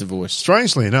 he is the voice.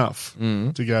 Strangely enough,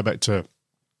 to go back to,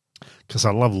 because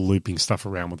I love looping stuff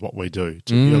around with what we do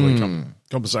to the early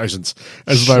conversations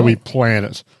as though we plan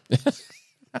it.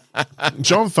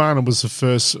 John Farnham was the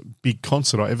first big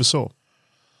concert I ever saw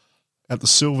at the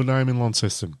Silver Dome in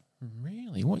Launceston.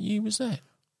 Really? What year was that?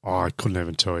 Oh, I couldn't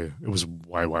even tell you. It was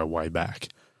way, way, way back.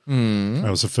 That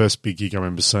was the first big gig I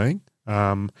remember seeing.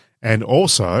 And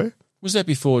also... Was that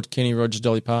before Kenny Rogers,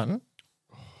 Dolly Parton?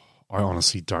 I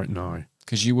honestly don't know.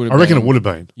 Because you would have. I reckon it would have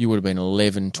been. You would have been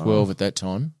 11, 12 at that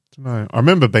time. I don't know. I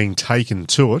remember being taken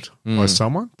to it by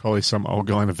someone, probably some old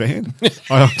guy in a van.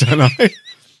 I don't know.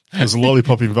 There was a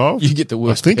lollipop involved. You get the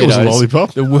worst. I think pedos. It was a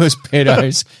lollipop. The worst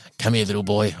pedos. Come here, little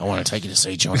boy. I want to take you to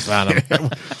see John Farnham.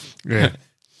 Yeah.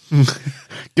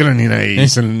 Get on your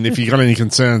knees, and if you got any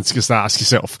concerns, just ask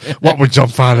yourself, what would John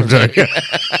Farnham do?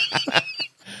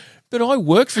 But I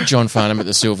worked for John Farnham at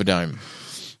the Silver Dome.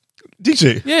 Did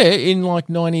you? Yeah, in like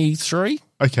 93.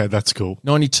 Okay, that's cool.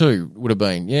 92 would have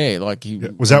been. Yeah, like he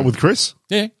was that with Chris?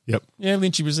 Yeah. Yep. Yeah,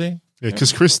 Lynchy was there. Yeah,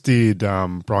 because Chris did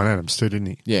Bryan Adams too, didn't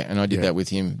he? Yeah, and I did that with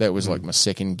him. That was like my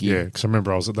second gig. Yeah, because I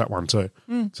remember I was at that one too.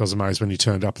 So I was amazed when you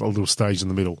turned up at a little stage in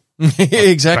the middle. Yeah,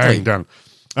 exactly. Bang, done.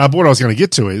 But what I was going to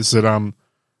get to is that,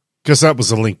 because that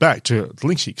was a link back to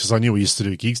Lynchy, because I knew we used to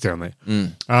do gigs down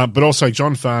there. But also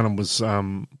John Farnham was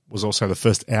also the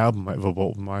first album I ever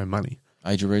bought with my own money.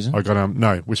 Age of Reason? I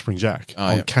got Whispering Jack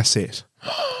on cassette.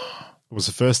 It was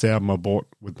the first album I bought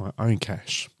with my own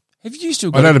cash. Have you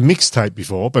still got I'd had a mixtape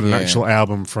before, but an actual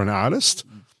album for an artist.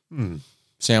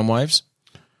 Soundwaves?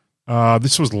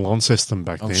 This was Launceston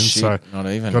back then. Shit, so not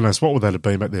even. God knows, what would that have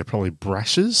been back there? Probably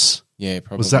Brashes? Yeah,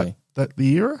 probably. Was that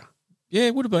the era? Yeah,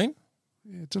 it would have been.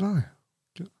 Yeah, I don't know.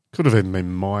 Could have even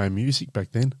been Maya Music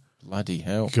back then. Bloody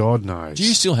hell. God knows. Do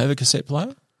you still have a cassette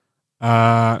player?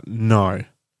 No.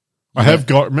 I have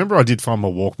got, remember I did find my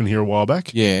Walkman here a while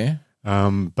back? Yeah.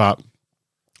 But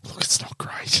look, it's not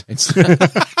great. It's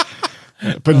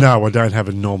But no, I don't have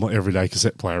a normal everyday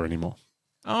cassette player anymore.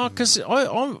 Oh, because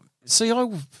I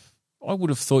would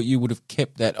have thought you would have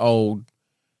kept that old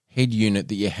head unit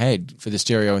that you had for the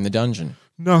stereo in the dungeon.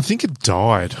 No, I think it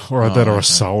died, or I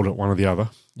sold it, one or the other.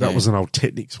 That was an old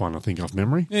Technics one, I think, off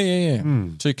memory. Yeah.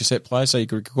 2 cassette players so you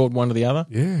could record one to the other.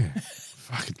 Yeah.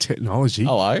 Fucking technology.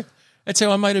 Hello. That's how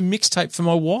I made a mixtape for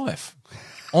my wife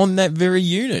on that very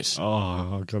unit.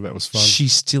 Oh, God, that was fun. She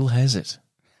still has it.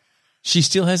 She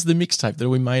still has the mixtape that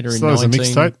we made her still in 19... Still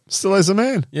has a mixtape. Still has a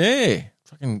man. Yeah.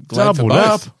 Fucking glad doubled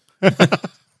for both.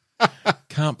 Up.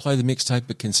 Can't play the mixtape,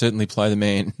 but can certainly play the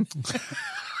man.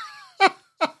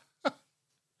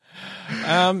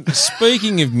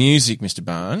 Speaking of music, Mr.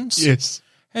 Barnes. Yes.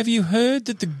 Have you heard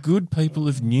that the good people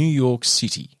of New York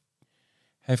City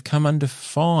have come under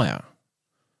fire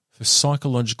for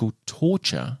psychological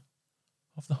torture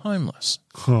of the homeless?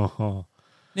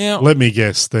 Now, let me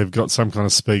guess, they've got some kind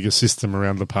of speaker system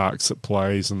around the parks that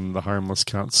plays and the homeless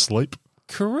can't sleep?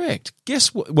 Correct.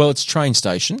 Guess what? Well, it's a train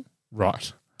station.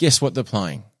 Right. Guess what they're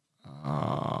playing?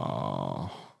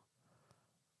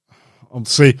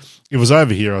 See, if it was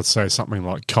over here, I'd say something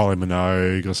like Kylie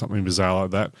Minogue or something bizarre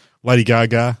like that. Lady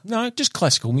Gaga. No, just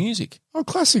classical music. Oh,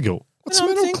 classical. What's the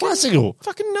And I'm matter with thinking, classical?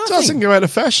 Fucking nothing. Doesn't go out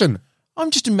of fashion.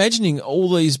 I'm just imagining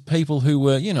all these people who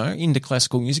were, into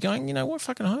classical music going, you know what,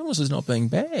 fucking homeless is not being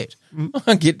bad.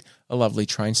 I get a lovely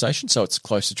train station, so it's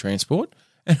close to transport,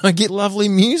 and I get lovely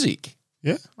music.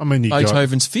 Yeah, I mean, you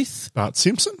Beethoven's Fifth. Bart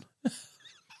Simpson.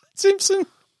 Simpson.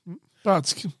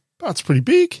 Bart's pretty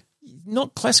big.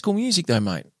 Not classical music though,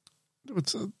 mate.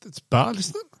 It's Bart,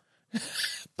 isn't it?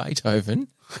 Beethoven.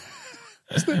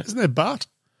 Isn't there Bart?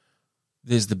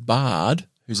 There's the Bard,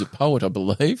 who's a poet, I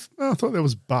believe. No, I thought there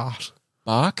was Bart.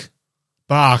 Bark.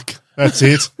 That's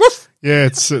it. Yeah,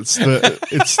 it's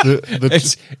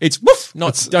woof.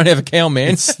 Not don't have a cow,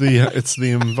 man. It's the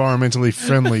environmentally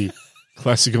friendly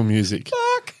classical music.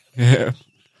 Bark. Yeah,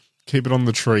 keep it on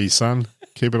the tree, son.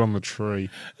 Keep it on the tree.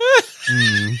 I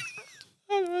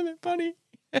don't know, that funny.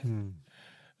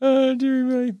 Oh, dear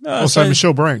me. Also,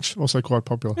 Michelle Branch, also quite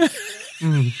popular.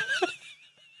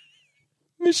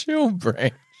 Michelle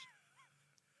Branch.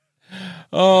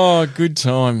 Oh, good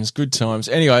times.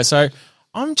 Anyway, so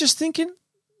I'm just thinking,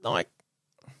 like,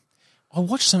 I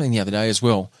watched something the other day as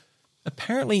well.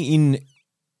 Apparently in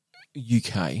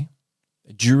UK,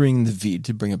 during the vid,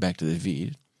 to bring it back to the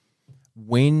vid,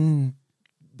 when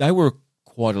they were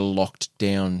quite a locked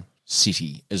down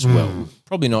city as well,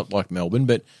 probably not like Melbourne,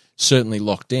 but certainly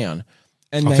locked down.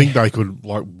 And I think they could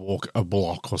like walk a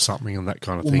block or something and that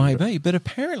kind of thing. Maybe, but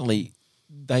apparently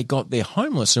they got there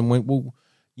homeless and went, well,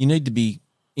 you need to be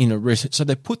in a so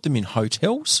they put them in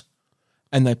hotels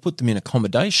and they put them in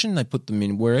accommodation, they put them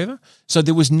in wherever. So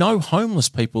there was no homeless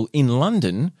people in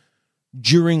London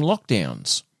during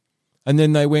lockdowns. And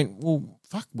then they went, well,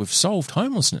 fuck, we've solved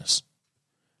homelessness.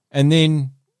 And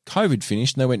then COVID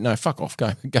finished and they went, no, fuck off,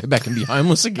 go back and be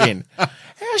homeless again.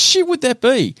 How shit would that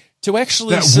be? To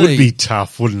actually would be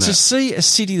tough, wouldn't it? To see a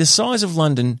city the size of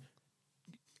London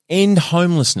end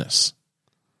homelessness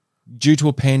due to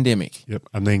a pandemic. Yep,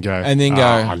 and then go.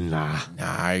 Oh, nah.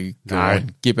 No, go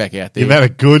on, get back out there. You've had a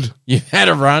good. You've had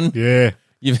a run. Yeah.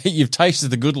 You've tasted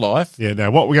the good life. Yeah, now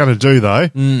what we're going to do, though,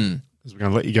 is we're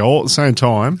going to let you go all at the same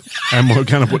time, and we're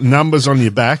going to put numbers on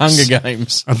your backs. Hunger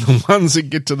Games. And the ones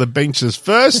that get to the benches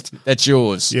first. That's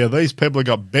yours. Yeah, these people have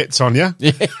got bets on you.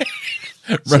 Yeah.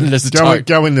 Running as a tote.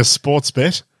 Go in the sports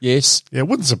bet. Yes. Yeah, it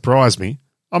wouldn't surprise me.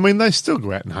 I mean, they still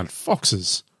go out and hunt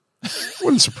foxes.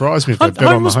 Wouldn't surprise me if they bet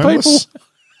on the homeless. People.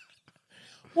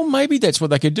 Well, maybe that's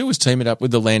what they could do is team it up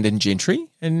with the land and gentry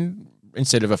and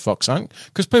instead of a fox hunt.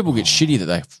 Because people get shitty that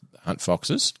they hunt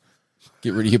foxes.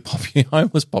 Get rid of your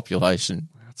homeless population.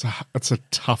 That's a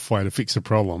tough way to fix a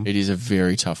problem. It is a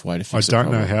very tough way to fix a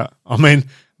problem. I don't know how. I mean,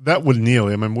 that would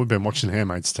nearly, we've been watching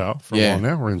Handmaid's Tale for a while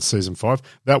now. We're in season 5.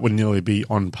 That would nearly be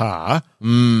on par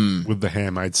with the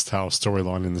Handmaid's Tale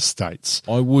storyline in the States.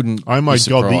 I wouldn't. Oh my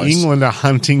God, the England are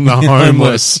hunting the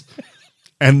homeless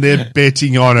and they're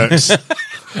betting on it.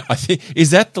 I think,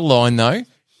 is that the line though?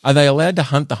 Are they allowed to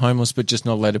hunt the homeless but just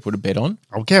not allowed to put a bet on?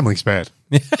 Oh, gambling's bad.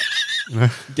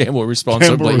 Gamble responsibly.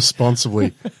 Gamble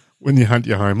responsibly when you hunt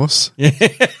your homeless. Yeah.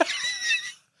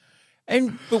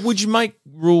 But would you make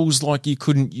rules like you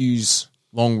couldn't use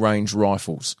long-range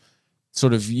rifles?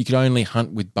 Sort of, you could only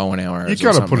hunt with bow and arrows. You've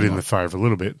got to put it in the favour a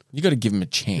little bit. You've got to give them a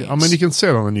chance. Yeah, I mean, you can see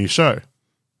it on the new show.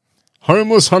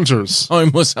 Homeless Hunters.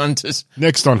 Homeless Hunters.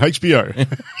 Next on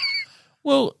HBO.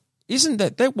 Well, isn't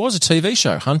that was a TV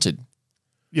show, Hunted?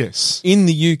 Yes. In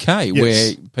the UK,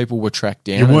 where people were tracked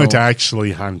down. You weren't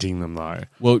actually hunting them, though.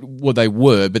 Well, they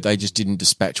were, but they just didn't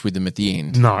dispatch with them at the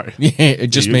end. No. Yeah, it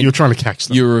just meant you're trying to catch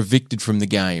them. You were evicted from the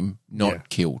game, not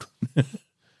killed.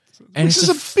 And Which is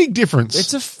a big difference.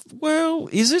 Is it?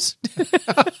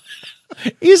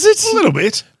 Is it? A little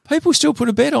bit. People still put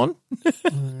a bet on.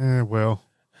 Yeah, well,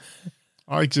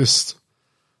 I don't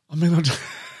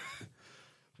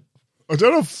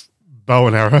know if bow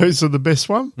and arrows are the best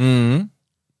one. Mm-hmm.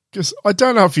 Because I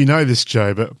don't know if you know this,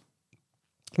 Joe, but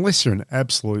unless you're an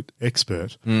absolute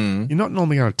expert, you're not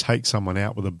normally going to take someone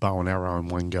out with a bow and arrow in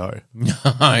one go. No.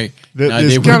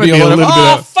 There's going to be a little bit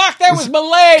of... fuck, that was my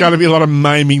leg! Going to be a lot of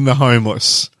maiming the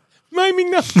homeless.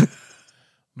 Maiming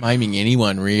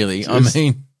anyone, really.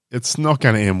 It's not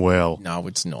going to end well. No,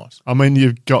 it's not. I mean,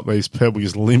 you've got these people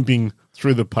just limping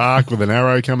through the park with an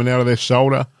arrow coming out of their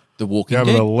shoulder. The Walking Out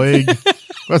Dead. of the leg.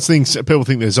 That's the thing. People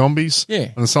think they're zombies.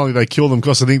 Yeah. And suddenly they kill them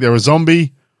because they think they're a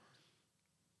zombie.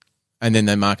 And then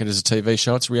they mark it as a TV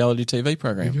show. It's a reality TV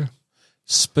program. Yeah.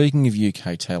 Speaking of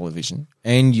UK television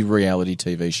and your reality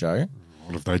TV show.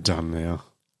 What have they done now?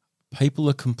 People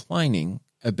are complaining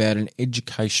about an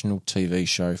educational TV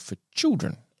show for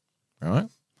children, right?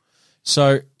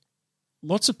 So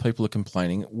lots of people are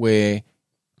complaining where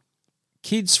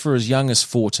kids for as young as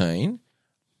 14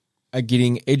 are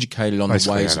getting educated on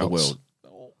Basically the ways adults. of the world.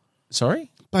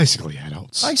 Sorry? Basically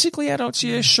adults. Basically adults,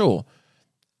 yeah, sure.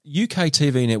 UK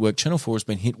TV network Channel 4 has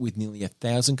been hit with nearly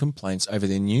 1,000 complaints over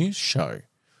their new show.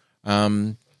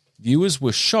 Viewers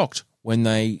were shocked when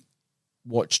they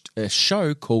watched a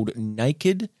show called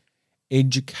Naked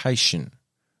Education,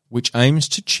 which aims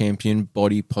to champion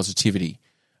body positivity.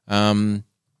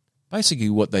 Basically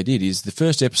what they did is the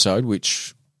first episode,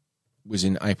 which was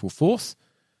in April 4th,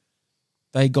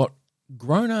 they got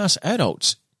grown-ass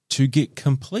adults to get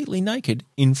completely naked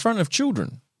in front of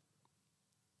children.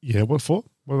 Yeah, what for?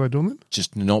 What are they doing then?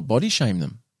 Just to not body shame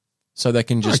them. So they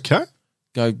can just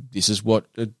go, this is what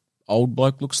an old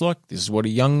bloke looks like, this is what a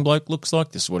young bloke looks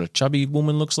like, this is what a chubby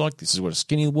woman looks like, this is what a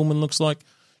skinny woman looks like.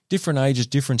 Different ages,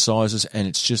 different sizes, and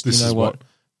it's just, This you know is what? what-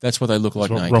 That's what they look like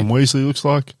That's what naked. Ron Weasley looks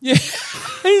like. Yeah,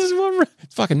 this is what,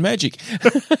 it's fucking magic.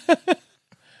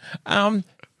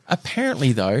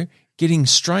 Apparently, though, getting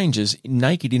strangers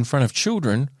naked in front of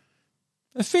children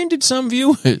offended some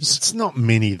viewers. It's not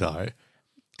many though.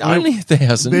 Only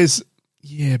 1,000.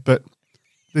 But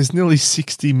there's nearly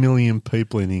 60 million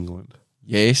people in England.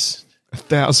 Yes.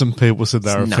 1,000 people said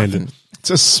they were offended. Nothing. It's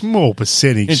a small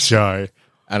percentage show.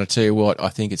 And I tell you what, I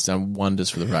think it's done wonders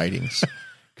for the ratings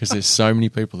because there's so many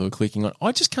people who are clicking on.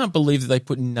 I just can't believe that they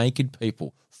put naked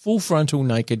people, full frontal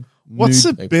naked. What's the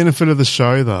nude people, benefit of the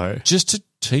show though? just to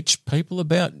teach people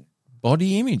about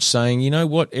body image, saying, you know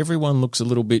what, everyone looks a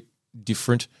little bit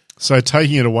different. So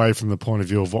taking it away from the point of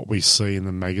view of what we see in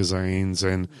the magazines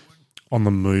and on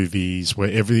the movies where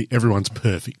everyone's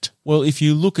perfect. Well, if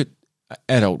you look at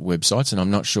adult websites, and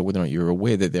I'm not sure whether or not you're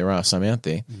aware that there are some out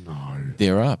there,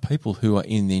 there are people who are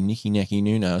in their nicky-nacky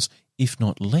noonas, if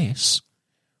not less,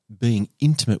 being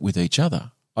intimate with each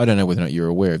other. I don't know whether or not you're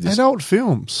aware of this. Adult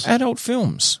films. Adult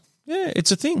films. Yeah,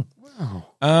 it's a thing. Wow.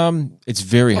 It's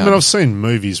very I hard. mean, I've seen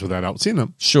movies with adults in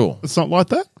them. Sure. It's not like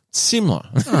that? Similar.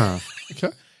 Ah, okay.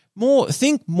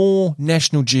 Think more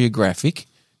National Geographic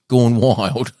gone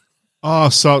wild. Oh,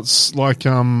 so it's like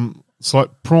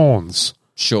prawns.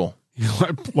 Sure.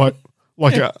 like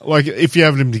if you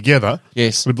have them together,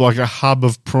 Yes. it'd be like a hub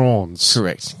of prawns.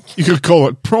 Correct. You could call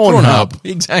it Prawnhub.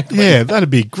 Exactly. Yeah, that'd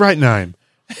be a great name.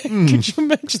 Could you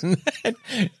imagine that?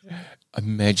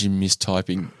 Imagine type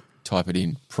it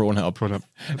in, Prawnhub. Prawnhub.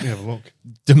 Let me have a look.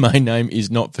 Domain name is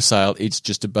not for sale. It's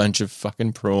just a bunch of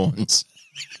fucking prawns.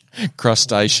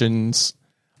 Crustaceans,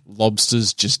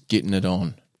 lobsters, just getting it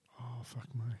on. Oh, fuck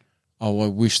me. Oh, I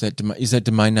wish that is that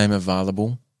domain name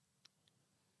available?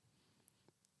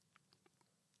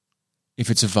 If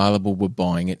it's available, we're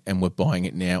buying it, and we're buying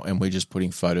it now, and we're just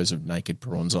putting photos of naked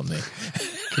prawns on there.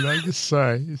 Can I just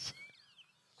say?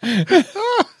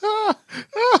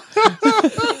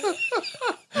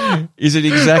 Is it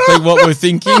exactly what we're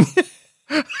thinking?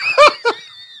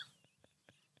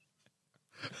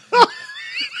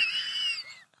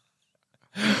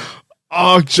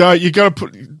 Oh, Joe, you got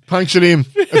to punch it in.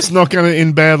 It's not going to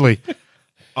end badly.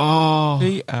 Oh,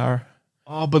 PR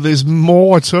but there's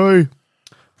more too.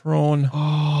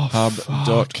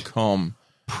 Prawnhub.com.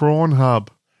 Prawnhub.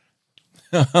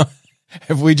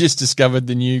 Have we just discovered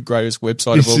the new greatest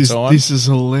website of all time? This is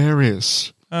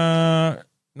hilarious. No.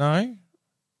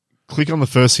 Click on the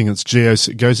first thing. It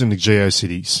goes into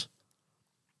GeoCities.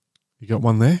 You got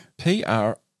one there?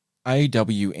 PRAWN.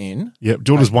 Yep.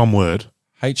 Do it as one word.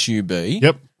 HUB.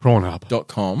 Yep. Prawnhub.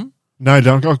 .com. No,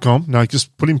 don't .com. No,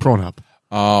 just put in Prawnhub.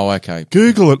 Oh, okay.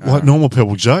 Google it like normal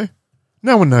people, Joe.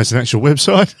 No one knows an actual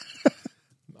website.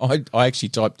 I actually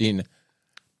typed in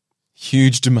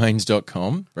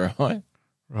hugedomains.com, right?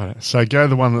 Right. So go to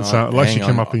the one that's it'll actually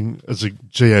come up in as a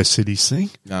GeoCities thing.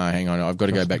 No, hang on. I've got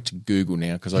to go back to Google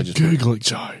now because I just Google it,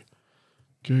 Joe.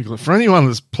 Google it. For anyone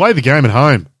that's played the game at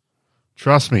home,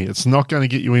 trust me, it's not going to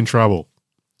get you in trouble.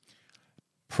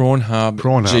 Prawnhub,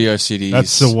 GeoCities.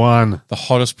 That's the one. The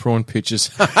hottest prawn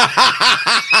pictures.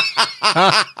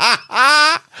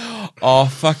 Oh,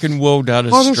 fucking well done,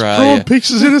 Hottest Australia. prawn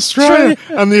pictures in Australia.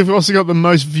 And they've also got the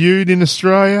most viewed in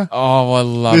Australia. Oh, I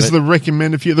love There's it. the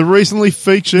recommended few. The recently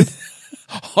featured.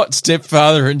 Hot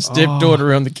stepfather and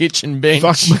stepdaughter on the kitchen bench.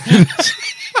 Fuck me.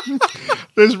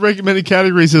 There's recommended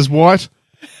categories as white,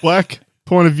 black,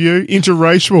 point of view,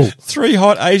 interracial. 3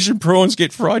 hot Asian prawns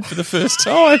get fried for the first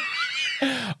time.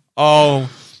 Oh,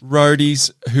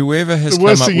 roadies, whoever has The come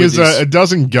worst up thing with is this. it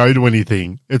doesn't go to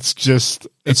anything. It's just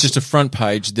a front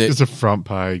page that it's a front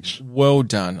page. well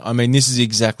done. I mean, this is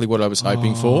exactly what I was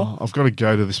hoping for. I've got to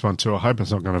go to this one too. I hope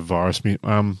it's not going to virus me.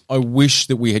 I wish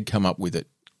that we had come up with it.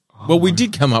 Well, we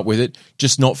did come up with it,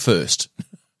 just not first.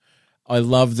 I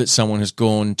love that someone has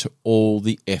gone to all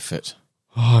the effort.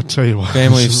 Oh, I tell you what.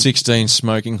 Family of 16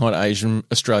 smoking hot Asian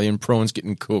Australian prawns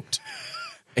getting cooked.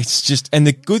 It's just, and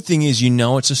the good thing is,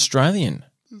 it's Australian.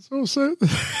 It's also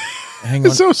Hang on.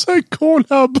 it's also Corn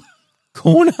Hub.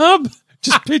 Corn Hub?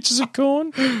 Just pictures of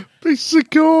corn? Pieces of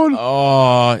corn.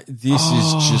 Oh, this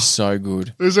is just so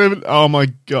good. There's even my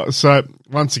god. So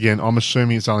once again, I'm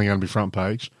assuming it's only going to be front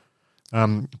page.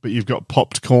 But you've got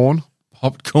popped corn.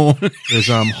 Popped corn. There's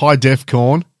high def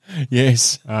corn.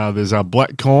 Yes. There's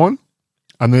black corn,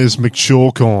 and there's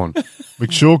mature corn.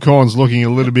 Mature corn's looking a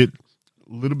little bit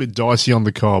little bit dicey on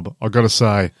the cob, I got to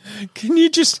say. Can you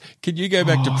go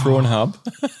back to Prawnhub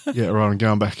Yeah, right. I'm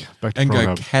going back to and go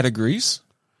Prawnhub. categories?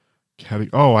 I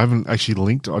haven't actually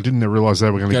linked. I didn't realise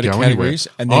they were going to go categories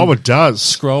anywhere. and then it does.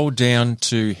 Scroll down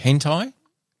to hentai.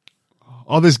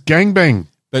 Oh, there's gangbang.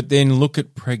 But then look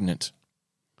at pregnant.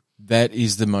 That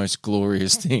is the most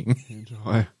glorious thing.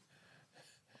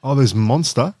 Oh, there's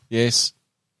monster. Yes.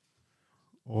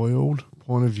 Oiled,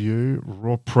 point of view,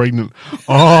 raw, pregnant.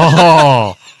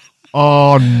 Oh,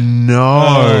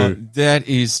 no. That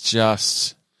is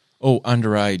just,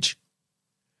 underage.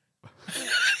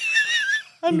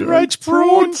 Underage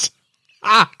prawns.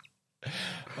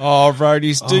 Oh,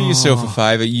 roadies, do yourself a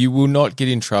favour. You will not get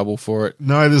in trouble for it.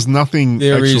 No, there's nothing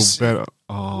better.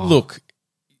 Oh. Look,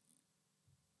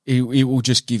 it will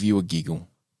just give you a giggle.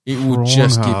 It will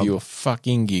just give you a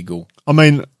fucking giggle. I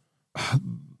mean,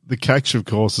 the catch, of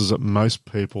course, is that most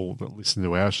people that listen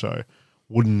to our show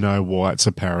wouldn't know why it's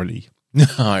a parody.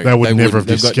 No, they would never have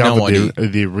They've discovered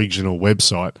the original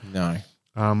website. No.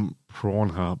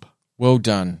 Prawnhub. Well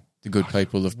done, the good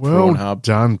people of Well Prawnhub.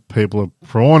 done, people of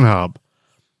Prawnhub.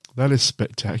 That is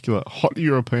spectacular. Hot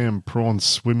European prawns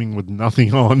swimming with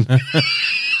nothing on.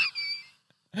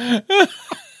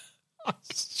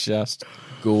 It's just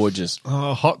gorgeous.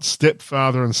 Hot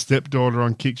stepfather and stepdaughter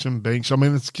on kitchen bench. I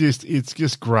mean, it's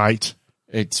just great.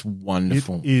 It's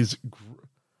wonderful. It is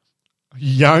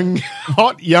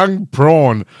hot young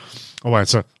prawn. Oh wait,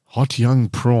 so hot young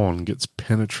prawn gets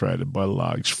penetrated by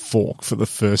large fork for the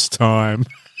first time.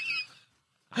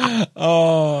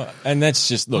 And that's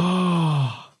just look.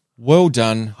 Well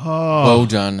done. Well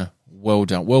done. Well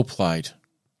done. Well played.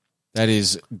 That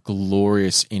is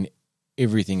glorious in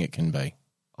everything it can be.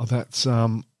 Oh, that's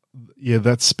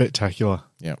spectacular.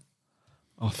 Yeah.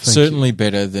 Oh, certainly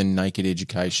better than Naked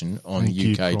Education on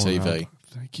UK TV.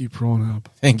 Thank you, Prawnhub.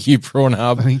 Thank you,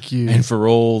 Prawnhub. Thank you. And for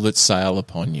all that sail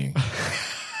upon you.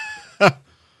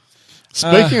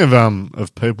 Speaking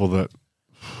of people that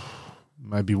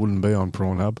maybe wouldn't be on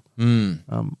Prawnhub.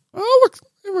 Look,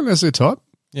 everyone has their type.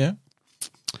 Yeah.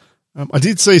 I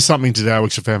did see something today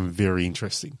which I found very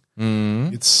interesting.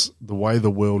 It's the way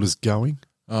the world is going.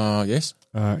 Yes.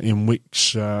 In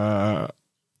which the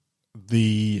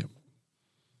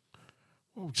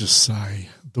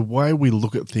way we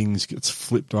look at things gets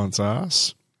flipped on its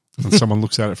ass and someone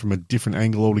looks at it from a different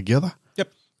angle altogether.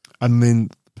 Yep. And then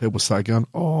people start going,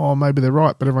 oh, maybe they're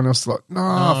right. But everyone else is like,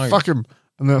 nah, fuck him.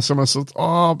 And then someone says,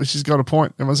 oh, but she's got a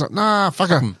point. Everyone's like, nah, fuck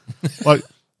her.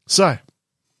 So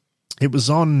it was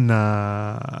on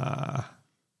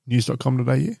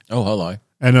news.com.au. Oh, hello.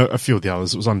 And a few of the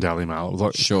others. It was on Daily Mail. It was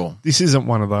like, sure. This isn't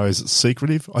one of those that's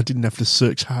secretive. I didn't have to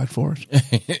search hard for it.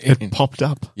 It popped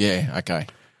up. Yeah, okay.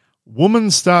 Woman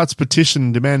starts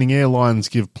petition demanding airlines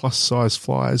give plus-size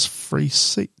flyers free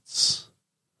seats.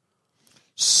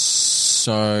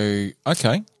 So,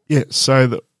 okay. Yeah,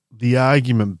 so the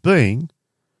argument being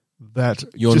that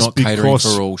you're just not catering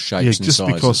for all shapes and just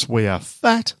sizes. Because we are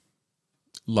fat,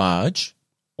 large,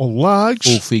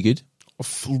 full-figured,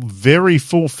 very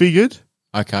full-figured.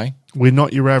 Okay. We're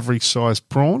not your average size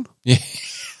prawn. Yeah.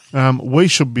 We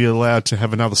should be allowed to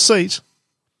have another seat.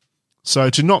 So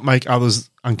to not make others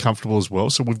uncomfortable as well.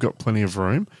 So we've got plenty of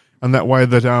room. And that way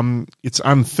that it's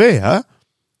unfair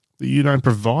that you don't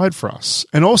provide for us.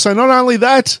 And also not only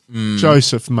that,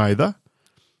 Joseph Mather,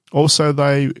 also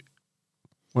when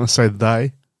I say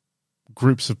they,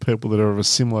 groups of people that are of a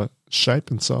similar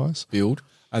shape and size. Build.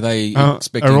 Are they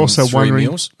expecting are also 3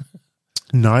 meals?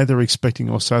 No, they're expecting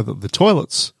also that the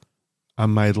toilets are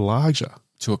made larger.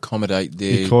 To accommodate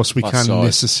their because we can't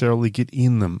necessarily get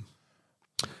in them.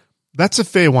 That's a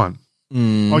fair one.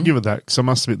 I'll give it that because I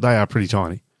must admit they are pretty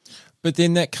tiny. But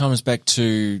then that comes back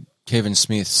to Kevin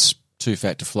Smith's Too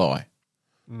Fat to Fly,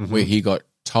 where he got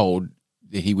told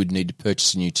that he would need to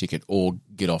purchase a new ticket or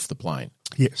get off the plane.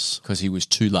 Yes. Because he was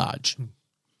too large.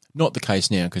 Not the case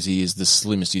now because he is the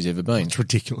slimmest he's ever been. It's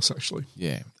ridiculous, actually.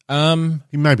 Yeah.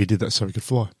 He maybe did that so he could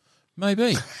fly.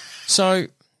 Maybe. So,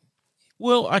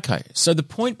 well, okay. So the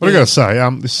point. But I got to say,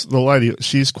 the lady,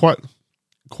 she is quite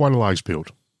a large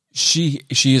build. She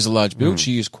is a large build.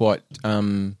 She is quite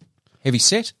heavy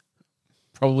set.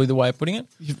 Probably the way of putting it.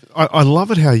 I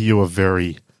love it how you are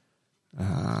very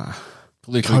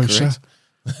politically kosher. Correct.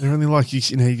 They're only like you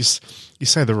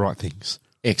say the right things.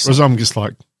 Excellent. Whereas I'm just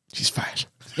like, she's fat.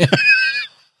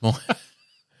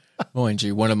 Mind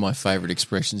you, one of my favourite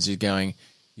expressions is going,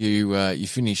 you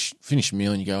finish a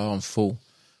meal and you go, oh, I'm full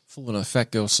of the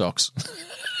fat girl socks.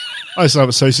 Oh,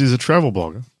 so she's a travel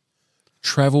blogger.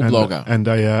 Blogger.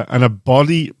 And a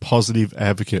body positive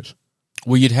advocate.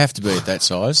 Well, you'd have to be at that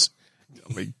size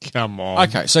I mean, come on.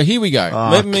 Okay, so here we go.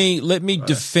 Fuck. Let me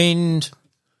defend.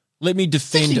 Let me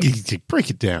defend Break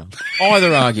it down.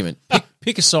 either argument.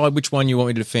 Pick a side. Which one you want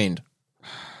me to defend?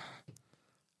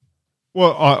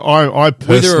 Well, I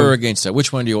personally... With her or against her?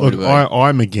 Which one do you want me to be?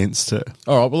 I'm against her.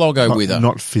 All right, well, I'll go with her.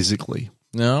 Not physically.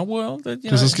 No, well...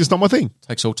 Because it's just not my thing.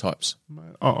 Takes all types.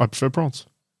 I prefer prawns.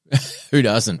 Who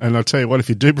doesn't? And I'll tell you what, if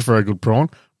you do prefer a good prawn,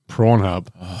 Prawnhub.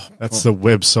 That's the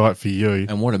website for you.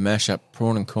 And what a mashup,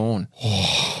 prawn and corn.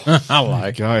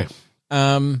 Hello. Go.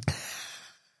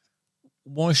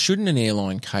 Why shouldn't an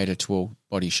airline cater to all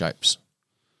body shapes?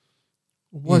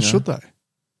 Why should they?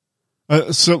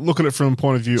 So look at it from a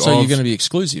point of view So you're going to be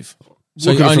exclusive.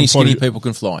 So only skinny people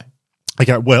can fly.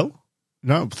 Okay, well,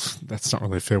 no, that's not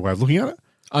really a fair way of looking at it.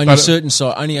 Only certain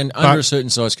size, under a certain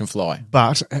size can fly.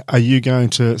 But are you going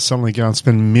to suddenly go and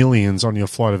spend millions on your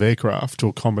flight of aircraft to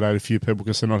accommodate a few people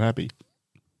because they're not happy?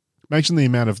 Imagine the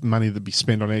amount of money that be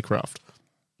spent on aircraft.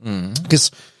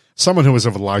 Because someone who has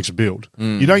of a larger build,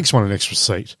 you don't just want an extra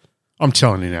seat. I'm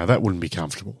telling you now, that wouldn't be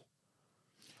comfortable.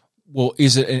 Well,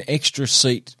 is it an extra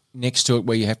seat next to it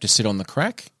where you have to sit on the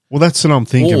crack? Well, that's what I'm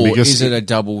thinking. Or because is it a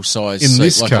double-sized in seat,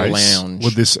 this like case, a lounge?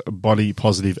 with this body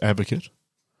positive advocate,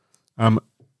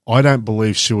 I don't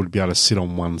believe she would be able to sit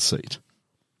on one seat.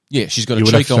 Yeah, she's got a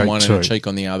cheek on one and a cheek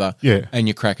on the other. Yeah. And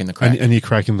you're cracking the crack. And you're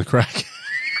cracking the crack.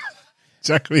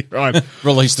 Exactly right.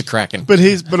 Release the kraken. But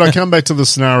I come back to the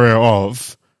scenario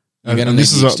of, and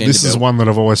this is one that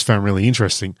I've always found really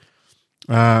interesting.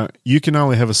 You can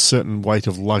only have a certain weight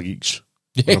of luggage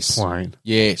on a plane.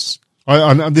 Yes.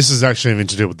 This is actually even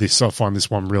to do with this. So I find this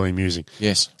one really amusing.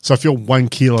 Yes. So if you're 1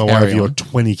 kilo over your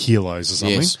 20 kilos or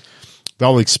something,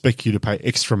 they'll expect you to pay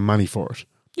extra money for it.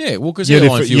 Yeah, well, because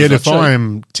if I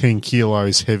am 10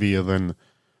 kilos heavier than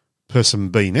person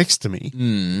B next to me,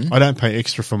 I don't pay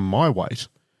extra for my weight.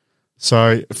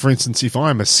 So, for instance, if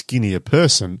I'm a skinnier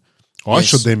person, I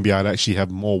should then be able to actually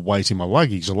have more weight in my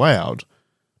luggage allowed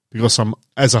because I'm,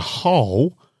 as a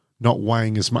whole, not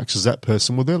weighing as much as that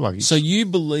person with their luggage. So you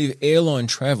believe airline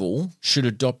travel should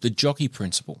adopt the jockey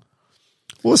principle?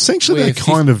 Well, essentially they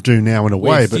kind of do now in a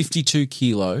way. But 52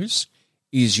 kilos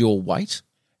is your weight,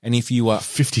 and if you are...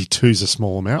 52 is a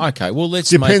small amount. Okay, well,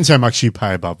 Depends how much you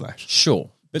pay above that. Sure,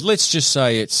 but let's just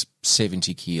say it's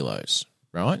 70 kilos,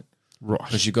 right? Right.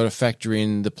 Because you've got to factor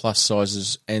in the plus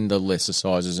sizes and the lesser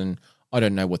sizes, and I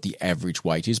don't know what the average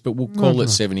weight is, but we'll call it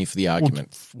 70 for the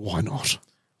argument. Well, why not?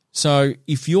 So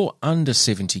if you're under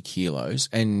 70 kilos,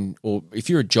 or if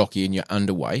you're a jockey and you're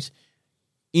underweight,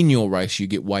 in your race you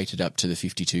get weighted up to the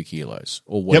 52 kilos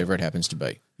or whatever it happens to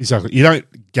be. Exactly. You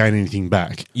don't gain anything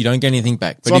back. You don't gain anything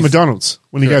back. It's like McDonald's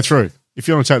when you go through. If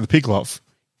you want to take the pickle off,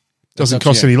 it doesn't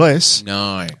cost any less.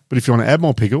 No. But if you want to add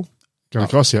more pickle, it's going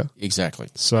to cost you. Exactly.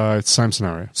 So it's the same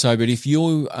scenario. So, but if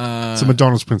you it's a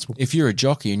McDonald's principle. If you're a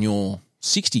jockey and you're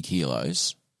 60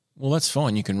 kilos, well, that's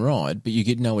fine. You can ride, but you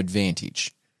get no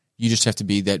advantage. You just have to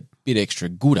be that bit extra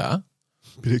gooder.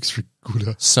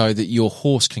 So that your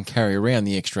horse can carry around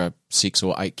the extra 6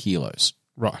 or 8 kilos.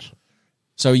 Right.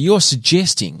 So you're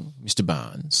suggesting, Mr.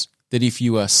 Barnes, that if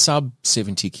you are sub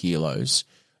 70 kilos,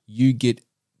 you get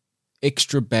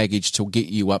extra baggage to get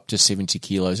you up to 70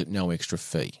 kilos at no extra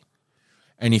fee.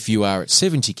 And if you are at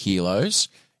 70 kilos,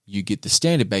 you get the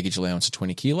standard baggage allowance of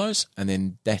 20 kilos, and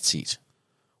then that's it.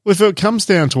 Well, if it comes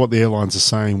down to what the airlines are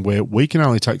saying, where we can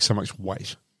only take so much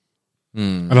weight,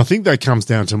 and I think that comes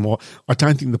down to more. I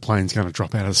don't think the plane's going to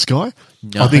drop out of the sky.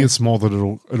 No. I think it's more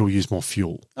that it'll use more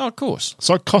fuel. Oh, of course.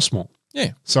 So it costs more.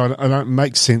 Yeah. So I don't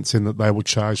make sense in that they will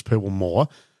charge people more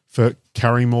for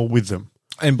carrying more with them.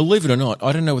 And believe it or not,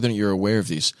 I don't know whether you're aware of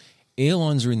this.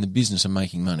 Airlines are in the business of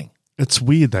making money. It's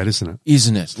weird, that isn't it?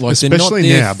 Isn't it? Like especially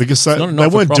now, because they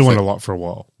weren't doing a lot for a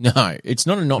while. No, it's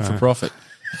not a not-for-profit.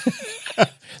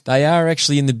 They are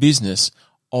actually in the business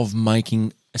of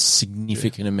making a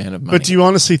significant amount of money. But do you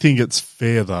honestly think it's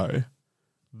fair, though,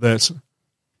 that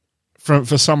for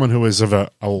someone who is of a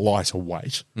lighter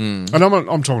weight, and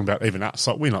I'm talking about even us,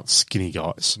 like we're not skinny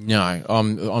guys. No,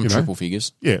 I'm triple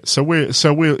figures. Yeah, so we're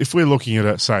if we're looking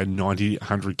at say 90,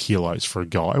 100 kilos for a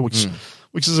guy, which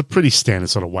is a pretty standard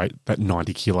sort of weight, that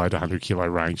 90 kilo to 100 kilo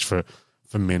range for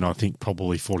men, I think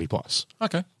probably 40 plus.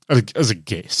 Okay, as a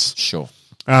guess. Sure.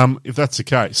 If that's the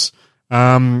case,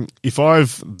 if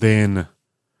I've then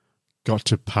got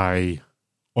to pay,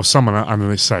 or someone under,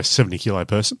 let's say, a 70 kilo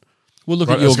person, well, look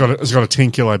right, it's got a 10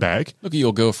 kilo bag. Look at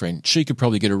your girlfriend. She could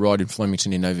probably get a ride in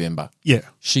Flemington in November. Yeah.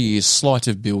 She is slight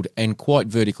of build and quite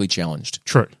vertically challenged.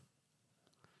 True.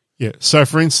 Yeah. So,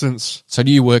 for instance... So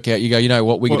do you work out, you go, you know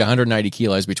what, we get 180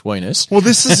 kilos between us. Well,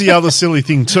 this is the other silly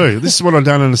thing too. This is what I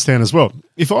don't understand as well.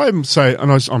 If I'm, say,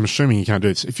 and I'm assuming you can't do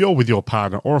this, if you're with your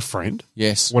partner or a friend,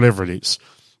 yes, whatever it is,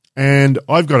 and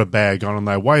I've got a bag on and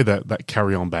they weigh that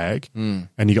carry-on bag, and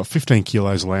you got 15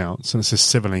 kilos allowance, and it says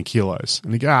 17 kilos,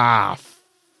 and you go,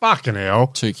 fucking hell.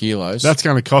 2 kilos. That's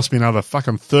going to cost me another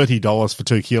fucking $30 for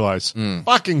 2 kilos.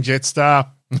 Fucking Jetstar.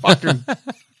 Fucking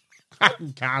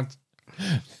can't.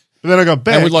 But then I got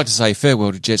Beck. I would like to say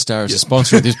farewell to Jetstar as a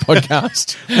sponsor of this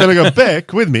podcast. Then I got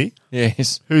Beck with me.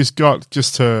 Yes. Who's got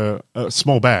just a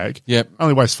small bag. Yep.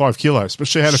 Only weighs 5 kilos, but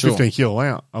she had a 15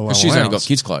 kilo allowance. She's only got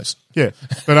kids' clothes. Yeah.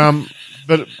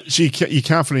 But you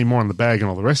can't fit any more in the bag and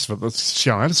all the rest of it. She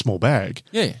only had a small bag.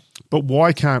 Yeah. But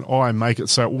why can't I make it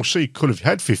so, well, she could have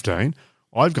had 15.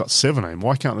 I've got 17.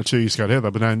 Why can't the two of you go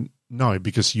together? But no,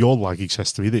 because your luggage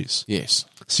has to be this. Yes.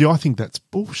 See, I think that's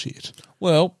bullshit.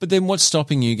 Well, but then what's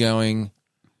stopping you going,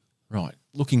 right,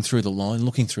 looking through the line,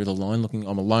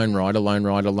 I'm a lone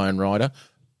rider,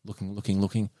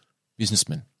 looking,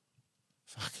 businessman.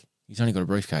 Fuck, he's only got a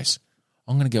briefcase.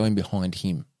 I'm going to go in behind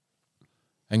him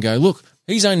and go, look,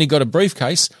 he's only got a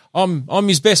briefcase. I'm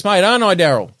his best mate, aren't I,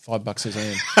 Daryl? $5 says I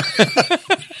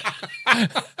am.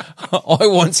 I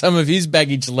want some of his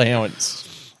baggage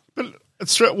allowance. But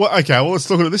it's true. Well, okay, well, let's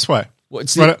look at it this way.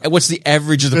 What's the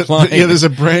average of the plane? Yeah, there's a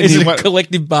brand new... Is it a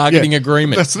collective bargaining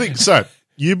agreement? That's the thing. So,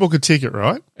 you book a ticket,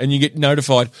 right? And you get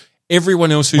notified. Everyone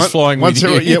else who's flying with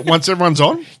you. Yeah, once everyone's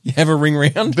on. You have a ring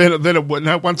round.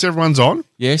 Once everyone's on.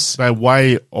 Yes. They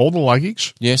weigh all the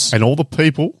luggage. Yes. And all the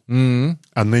people. Mm.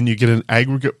 And then you get an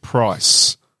aggregate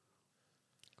price.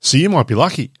 So, you might be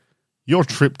lucky. Your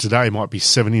trip today might be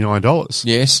 $79.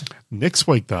 Yes. Next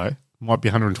week, though, might be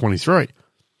 $123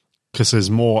 because there's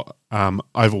more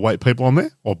overweight people on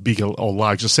there or bigger or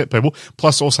larger set people,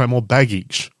 plus also more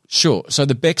baggage. Sure. So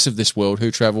the Becks of this world who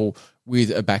travel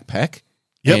with a backpack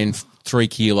and 3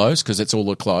 kilos because it's all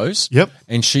the clothes. Yep.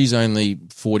 And she's only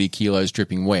 40 kilos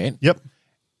dripping wet. Yep.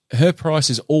 Her price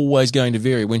is always going to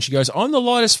vary when she goes, I'm the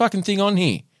lightest fucking thing on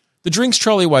here. The drinks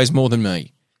trolley weighs more than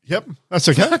me. Yep. That's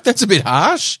okay. Fuck, that's a bit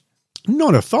harsh.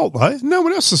 Not her fault, though. No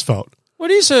one else's fault. What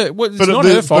is her? It's not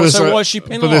her fault, so why is she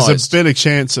penalised? But there's a better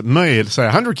chance that me, at say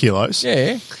 100 kilos,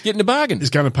 getting a bargain, is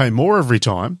going to pay more every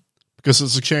time because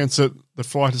there's a chance that the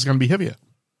flight is going to be heavier.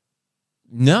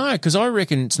 No, because I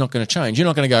reckon it's not going to change. You're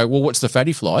not going to go, well, what's the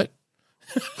fatty flight?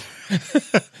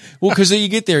 Well, because you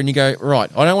get there and you go, right,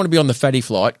 I don't want to be on the fatty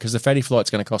flight because the fatty flight's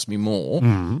going to cost me more.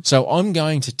 Mm-hmm. So I'm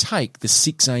going to take the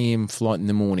 6 a.m. flight in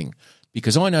the morning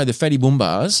because I know the fatty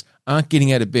boombars aren't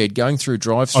getting out of bed, going through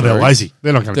drive-through. Oh, they're lazy.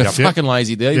 They're not going to be up They're fucking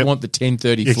lazy. They want the 10:30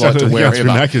 flight exactly. to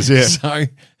wherever. So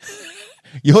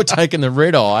you're taking the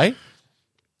red eye.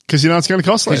 Because you know it's going to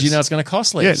cost less. Because you know it's going to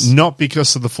cost less. Yeah, not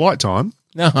because of the flight time.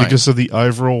 No. Because of the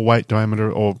overall weight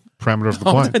diameter or parameter of the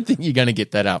plane. I don't think you're going to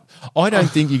get that up. I don't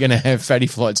think you're going to have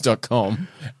fattyflights.com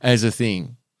as a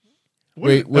thing.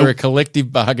 We're a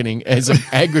collective bargaining as an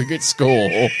aggregate score.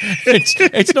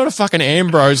 It's not a fucking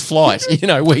Ambrose flight,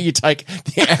 where you take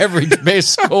the average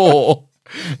best score.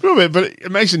 But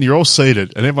imagine you're all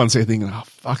seated and everyone's there thinking, oh,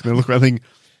 fuck, they look around thinking,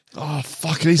 oh,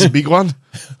 fuck, he's a big one.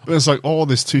 But it's like, oh,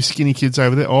 there's 2 skinny kids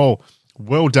over there. Oh,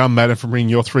 well done, madam, for bringing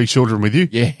your 3 children with you.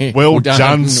 Yeah. Well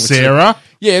done, Sarah.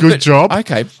 Yeah, good job.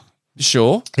 Okay,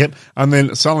 sure. Yep. And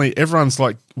then suddenly everyone's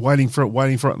like waiting for it.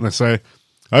 And they say,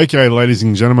 okay, ladies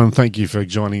and gentlemen, thank you for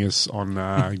joining us on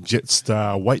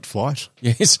Jetstar Weight Flight.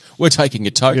 Yes, we're taking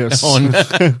a tote on.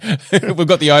 We've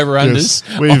got the over-underers.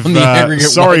 Yes. On the aggregate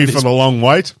sorry weight for the long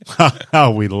wait.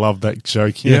 We love that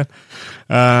joke here.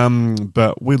 Yeah.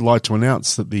 But we'd like to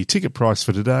announce that the ticket price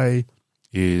for today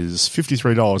is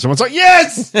 $53. Everyone's like,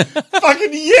 yes!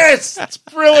 Fucking yes! It's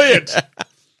brilliant.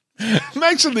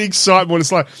 Imagine the excitement when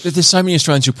it's like... There's so many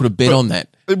Australians who put a bet on that.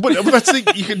 But that's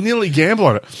the, you could nearly gamble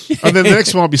on it. Yeah. And then the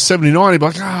next one might be 79. You'd be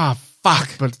like,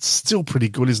 fuck. But it's still pretty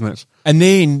good, isn't it? And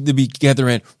then they'll be gathered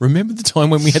around, remember the time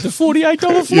when we had the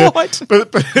 $48 flight? But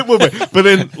it will be. But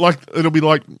then it'll be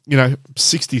like,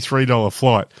 $63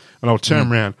 flight. And I'll turn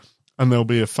around and there'll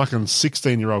be a fucking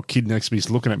 16-year-old kid next to me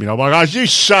looking at me. And I'm like, oh, you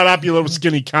shut up, you little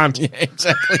skinny cunt. Yeah,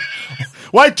 exactly.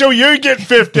 Wait till you get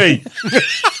 50.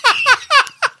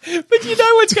 But you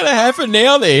know what's going to happen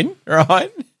now then,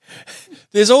 right?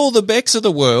 There's all the Becks of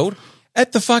the world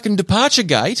at the fucking departure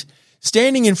gate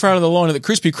standing in front of the line of the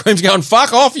Krispy Kremes going,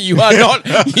 fuck off, you are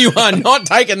not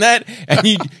taking that. And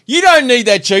you don't need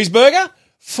that cheeseburger.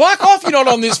 Fuck off, you're not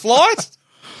on this flight.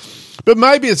 But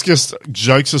maybe it's just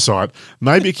jokes aside.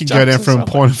 Maybe it can go down from a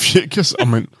point of view because, I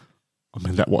mean,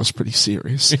 that was pretty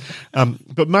serious.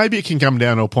 But maybe it can come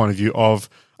down to a point of view of,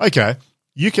 okay,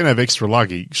 you can have extra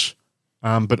luggage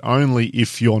but only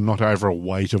if you're not over a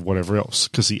weight of whatever else,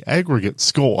 because the aggregate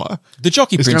score The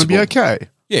jockey is going to principle. be okay.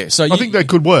 Yeah, so I think that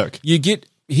could work.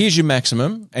 here's your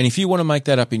maximum, and if you want to make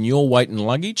that up in your weight and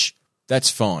luggage, that's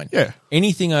fine. Yeah.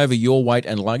 Anything over your weight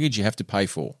and luggage, you have to pay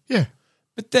for. Yeah.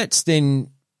 But that's then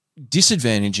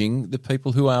disadvantaging the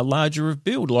people who are larger of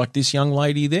build, like this young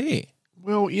lady there.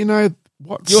 Well, you know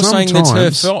what? You're saying that's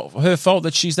sometimes- her fault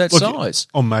that she's that size.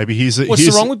 Or maybe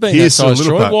What's wrong with being that size,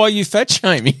 Troy? Why are you fat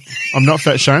shaming? I'm not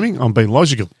fat shaming. I'm being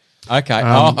logical. Okay.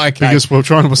 Okay. Because we're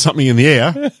trying to put something in the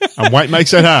air, and weight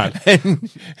makes it hard.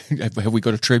 Have we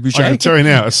got a trebuchet? I can tell you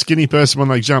now, a skinny person when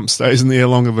they jump stays in the air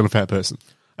longer than a fat person.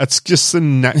 That's just the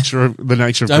nature of Don't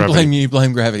gravity. blame you,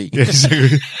 blame gravity. Yeah,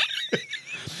 exactly.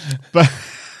 But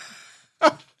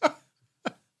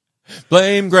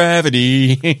Blame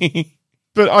gravity.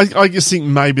 But I just think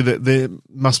maybe that there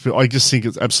must be. I just think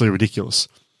it's absolutely ridiculous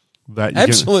that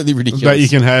ridiculous that you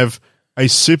can have a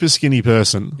super skinny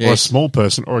person or a Yes. small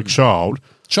person or a child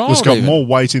who's got more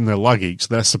weight in their luggage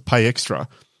that has to pay extra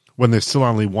when they're still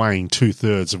only weighing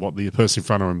 2/3 of what the person in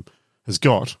front of them has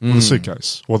got with the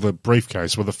suitcase or the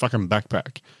briefcase or the fucking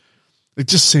backpack. It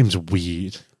just seems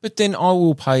weird. But then I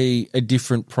will pay a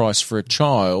different price for a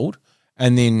child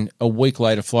and then a week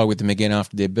later fly with them again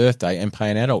after their birthday and pay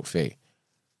an adult fare.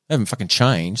 They haven't fucking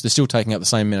changed. They're still taking up the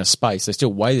same amount of space. They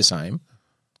still weigh the same.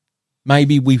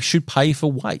 Maybe we should pay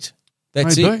for weight.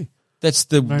 That's Maybe. it. That's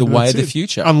the way of the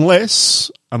future.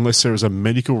 Unless there is a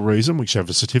medical reason, we should have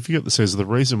a certificate that says the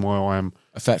reason why I am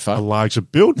A fat fuck. a larger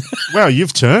build. Wow,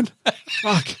 you've turned.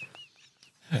 Fuck.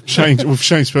 We've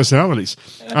changed personalities.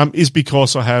 Is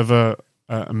because I have a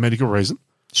medical reason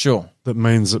Sure. that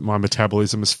means that my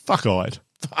metabolism is fuck-eyed.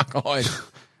 Fuck-eyed.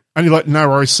 And you're like, no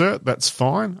worries, sir, that's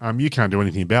fine. You can't do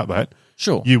anything about that.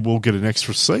 Sure. You will get an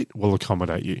extra seat. We'll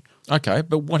accommodate you. Okay,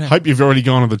 but what Hope you've already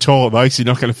gone to the toilet, though, because you're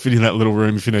not going to fit in that little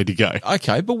room if you need to go.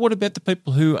 Okay, but what about the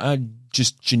people who are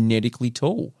just genetically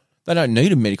tall? They don't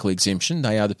need a medical exemption.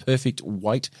 They are the perfect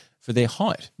weight for their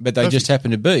height, but they just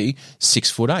happen to be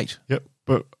 6'8". Yep.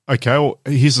 But, okay, well,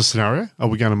 here's the scenario. Are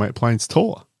we going to make planes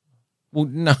taller? Well,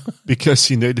 no. Because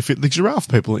you need to fit the giraffe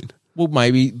people in. Well,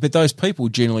 maybe, but those people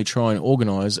generally try and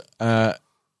organise an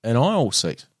aisle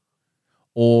seat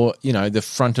or, the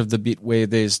front of the bit where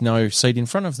there's no seat in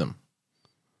front of them.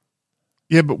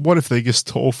 Yeah, but what if they're just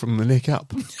tall from the neck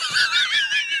up?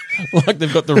 Like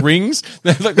they've got the rings,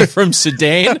 they're from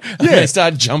Sudan, and they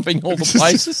start jumping all the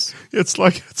places. It's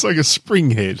like a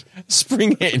spring head.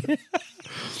 Spring head.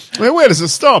 Well, where does it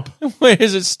stop? Where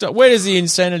does it stop? Where does the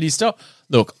insanity stop?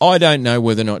 Look, I don't know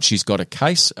whether or not she's got a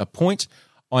case, a point.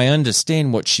 I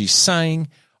understand what she's saying.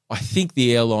 I think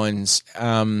the airlines,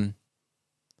 I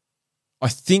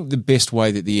think the best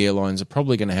way that the airlines are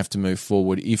probably going to have to move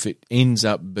forward if it ends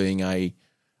up being a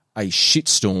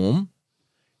shitstorm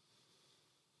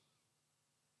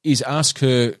is ask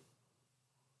her,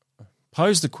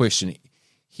 pose the question,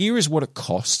 here is what it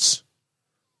costs,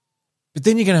 but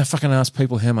then you're going to fucking ask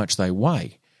people how much they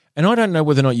weigh. And I don't know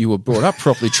whether or not you were brought up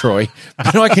properly, Troy,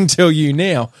 but I can tell you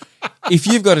now, if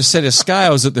you've got a set of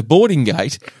scales at the boarding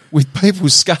gate with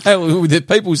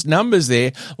people's numbers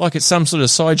there, like it's some sort of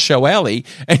sideshow alley,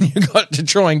 and you've got to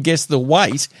try and guess the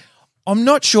weight, I'm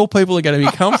not sure people are going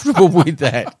to be comfortable with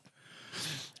that.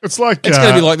 It's like it's going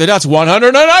to be like that's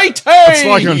 180. It's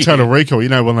like on Total Recall,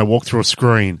 when they walk through a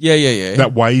screen. Yeah.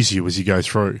 That weighs you as you go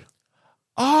through.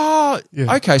 Oh,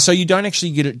 Yeah. Okay. So you don't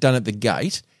actually get it done at the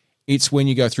gate. It's when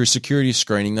you go through security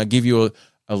screening. They'll give you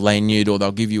a lanyard or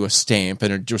they'll give you a stamp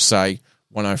and it'll just say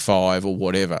 105 or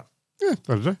whatever. Yeah,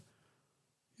 that'll do.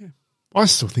 Yeah. I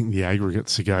still think the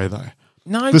aggregates to go, though.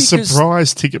 No, the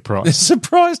surprise ticket price. The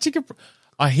surprise ticket price.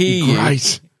 I hear you.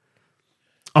 Great.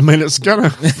 I mean, it's going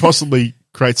to possibly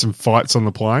create some fights on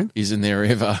the plane. Isn't there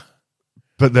ever?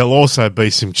 But there'll also be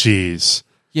some cheers.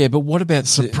 Yeah, but what about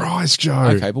Surprise,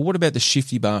 Joe. Okay, but what about the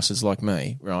shifty bastards like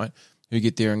me, right, who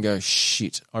get there and go,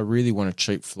 shit, I really want a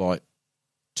cheap flight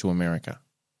to America,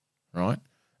 right?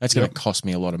 That's going to cost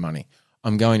me a lot of money.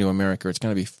 I'm going to America. It's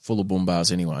going to be full of boom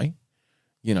bars anyway.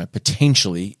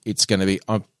 Potentially it's going to be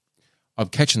I'm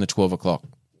catching the 12 o'clock,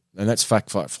 and that's fact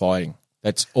flying.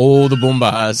 That's all the boom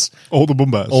bars. All the boom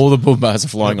bars. All the boom bars are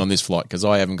flying on this flight because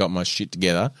I haven't got my shit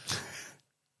together.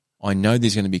 I know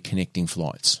there's going to be connecting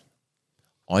flights.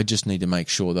 I just need to make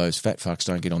sure those fat fucks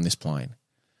don't get on this plane.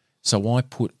 So I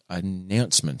put an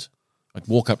announcement. I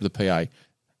walk up to the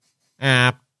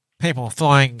PA. People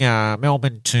flying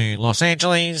Melbourne to Los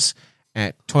Angeles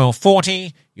at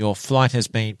 12:40. Your flight has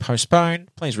been postponed.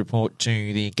 Please report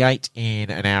to the gate in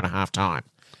an hour and a half time.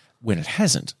 When it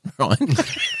hasn't, right?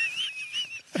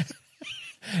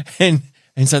 And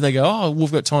And so they go, oh,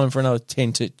 we've got time for another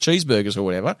 10 cheeseburgers or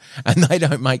whatever, and they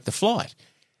don't make the flight.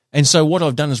 And so what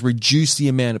I've done is reduce the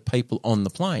amount of people on the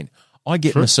plane. I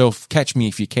get myself Catch Me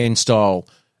If You Can style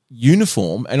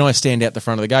uniform, and I stand out the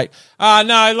front of the gate.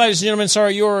 No, ladies and gentlemen,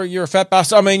 sorry, you're a fat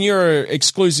bastard. I mean, you're an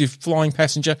exclusive flying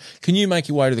passenger. Can you make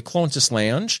your way to the Qantas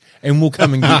lounge, and we'll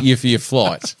come and get you for your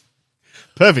flight?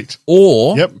 Perfect.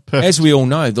 Or, perfect. as we all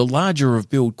know, the larger of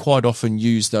build quite often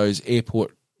use those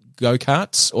airport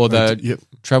go-karts or the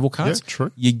travel carts. Yeah,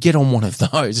 true. You get on one of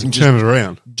those and turn it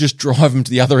around. Just drive them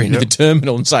to the other end of the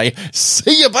terminal and say,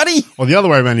 see you, buddy. Well, the other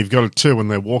way around, you've got it too when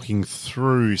they're walking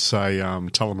through, say,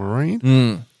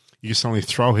 Tullamarine. You can suddenly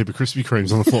throw a heap of Krispy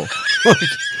Kremes on the floor.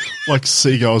 like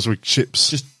seagulls with chips.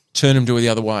 Just turn them to the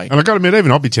other way. And I got to admit,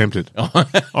 even I'd be tempted.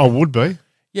 I would be.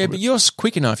 Yeah, but you're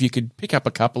quick enough. You could pick up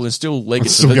a couple and still leg it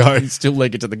to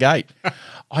the gate.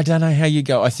 I don't know how you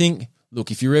go. I think,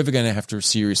 look, if you're ever going to have to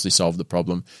seriously solve the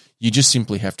problem, you just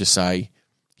simply have to say,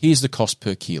 here's the cost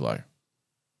per kilo.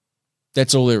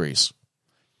 That's all there is.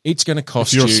 It's going to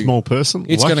cost you. If you're a small person,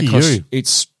 it's lucky going to cost you.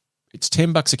 It's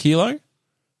 $10 a kilo,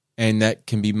 and that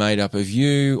can be made up of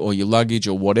you or your luggage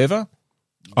or whatever.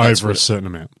 Over a certain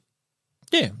amount.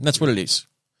 Yeah, that's what it is.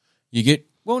 You get,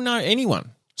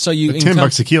 anyone. So you but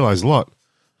 $10 a kilo is a lot.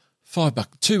 $5,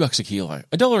 $2 a kilo,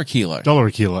 $1 a kilo. $1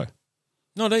 a kilo.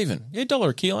 Not even. Yeah, $1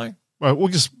 a kilo. Well,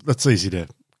 that's easy to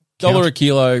 $1 a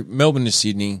kilo, Melbourne to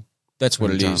Sydney. That's what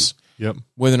it is. Yep.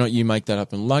 Whether or not you make that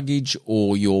up in luggage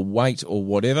or your weight or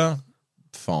whatever,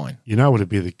 fine. You know what would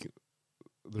be the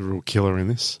real killer in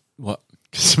this? What?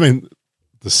 Because, I mean,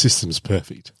 the system's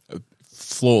perfect.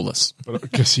 Flawless. But I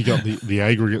guess you got the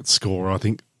aggregate score, I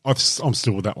think. I'm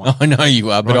still with that one. I know you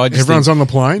are, but I just everyone's on the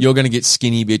plane. You're going to get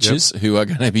skinny bitches who are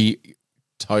going to be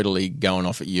totally going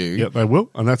off at you. Yeah, they will,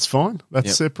 and that's fine.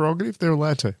 That's their prerogative. They're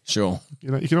allowed to. Sure.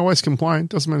 You can always complain.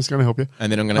 Doesn't mean it's going to help you.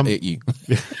 And then I'm going to eat you.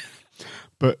 Yeah.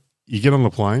 But you get on the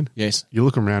plane. Yes. You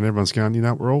look around. Everyone's going,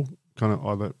 we're all kind of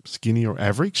either skinny or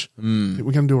average. I think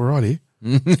we're going to do all right here.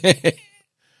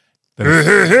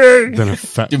 Then a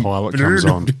fat pilot comes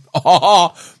on.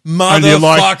 Oh, motherfucker. And you're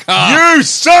like, you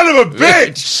son of a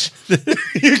bitch!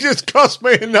 You just cost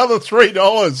me another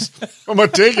 $3 on my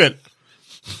ticket.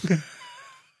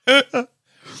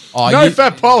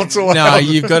 Fat pilots allowed. No,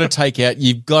 you've got to take out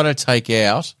the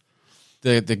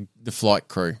flight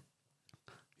crew.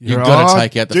 You've got to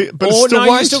take out the. But you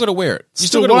still got to wear it. You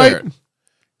still got to wear it.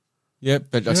 Yeah,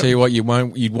 but I tell you what, you'd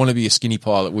want to be a skinny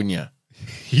pilot, wouldn't you?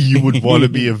 You would want to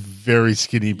be a very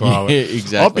skinny pilot. Yeah,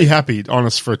 exactly. I'd be happy,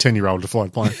 honest, for a 10-year-old to fly a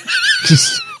plane.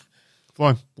 Just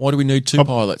fine. Why do we need two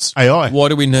pilots? AI. Why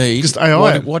do we need just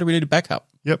AI? Why do we need a backup?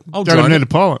 Yep. Don't even need a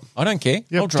pilot. I don't care.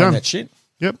 Yep, I'll drone that shit.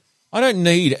 Yep. I don't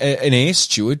need an air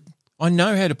steward. I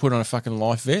know how to put on a fucking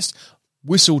life vest,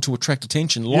 whistle to attract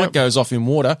attention, light goes off in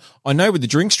water. I know where the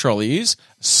drinks trolley is.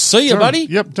 See you, buddy.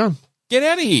 Yep, done. Get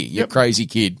out of here, you crazy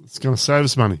kid. It's going to save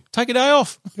us money. Take a day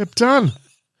off. Yep, done.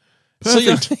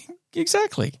 Perfect.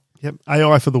 Exactly. Yep,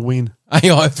 AI for the win.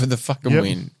 AI for the fucking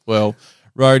win. Well,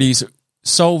 roadies,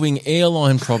 solving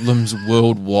airline problems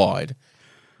worldwide.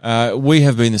 We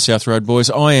have been the South Road Boys.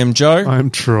 I am Joe. I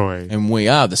am Troy. And we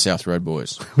are the South Road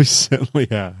Boys. We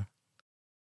certainly are.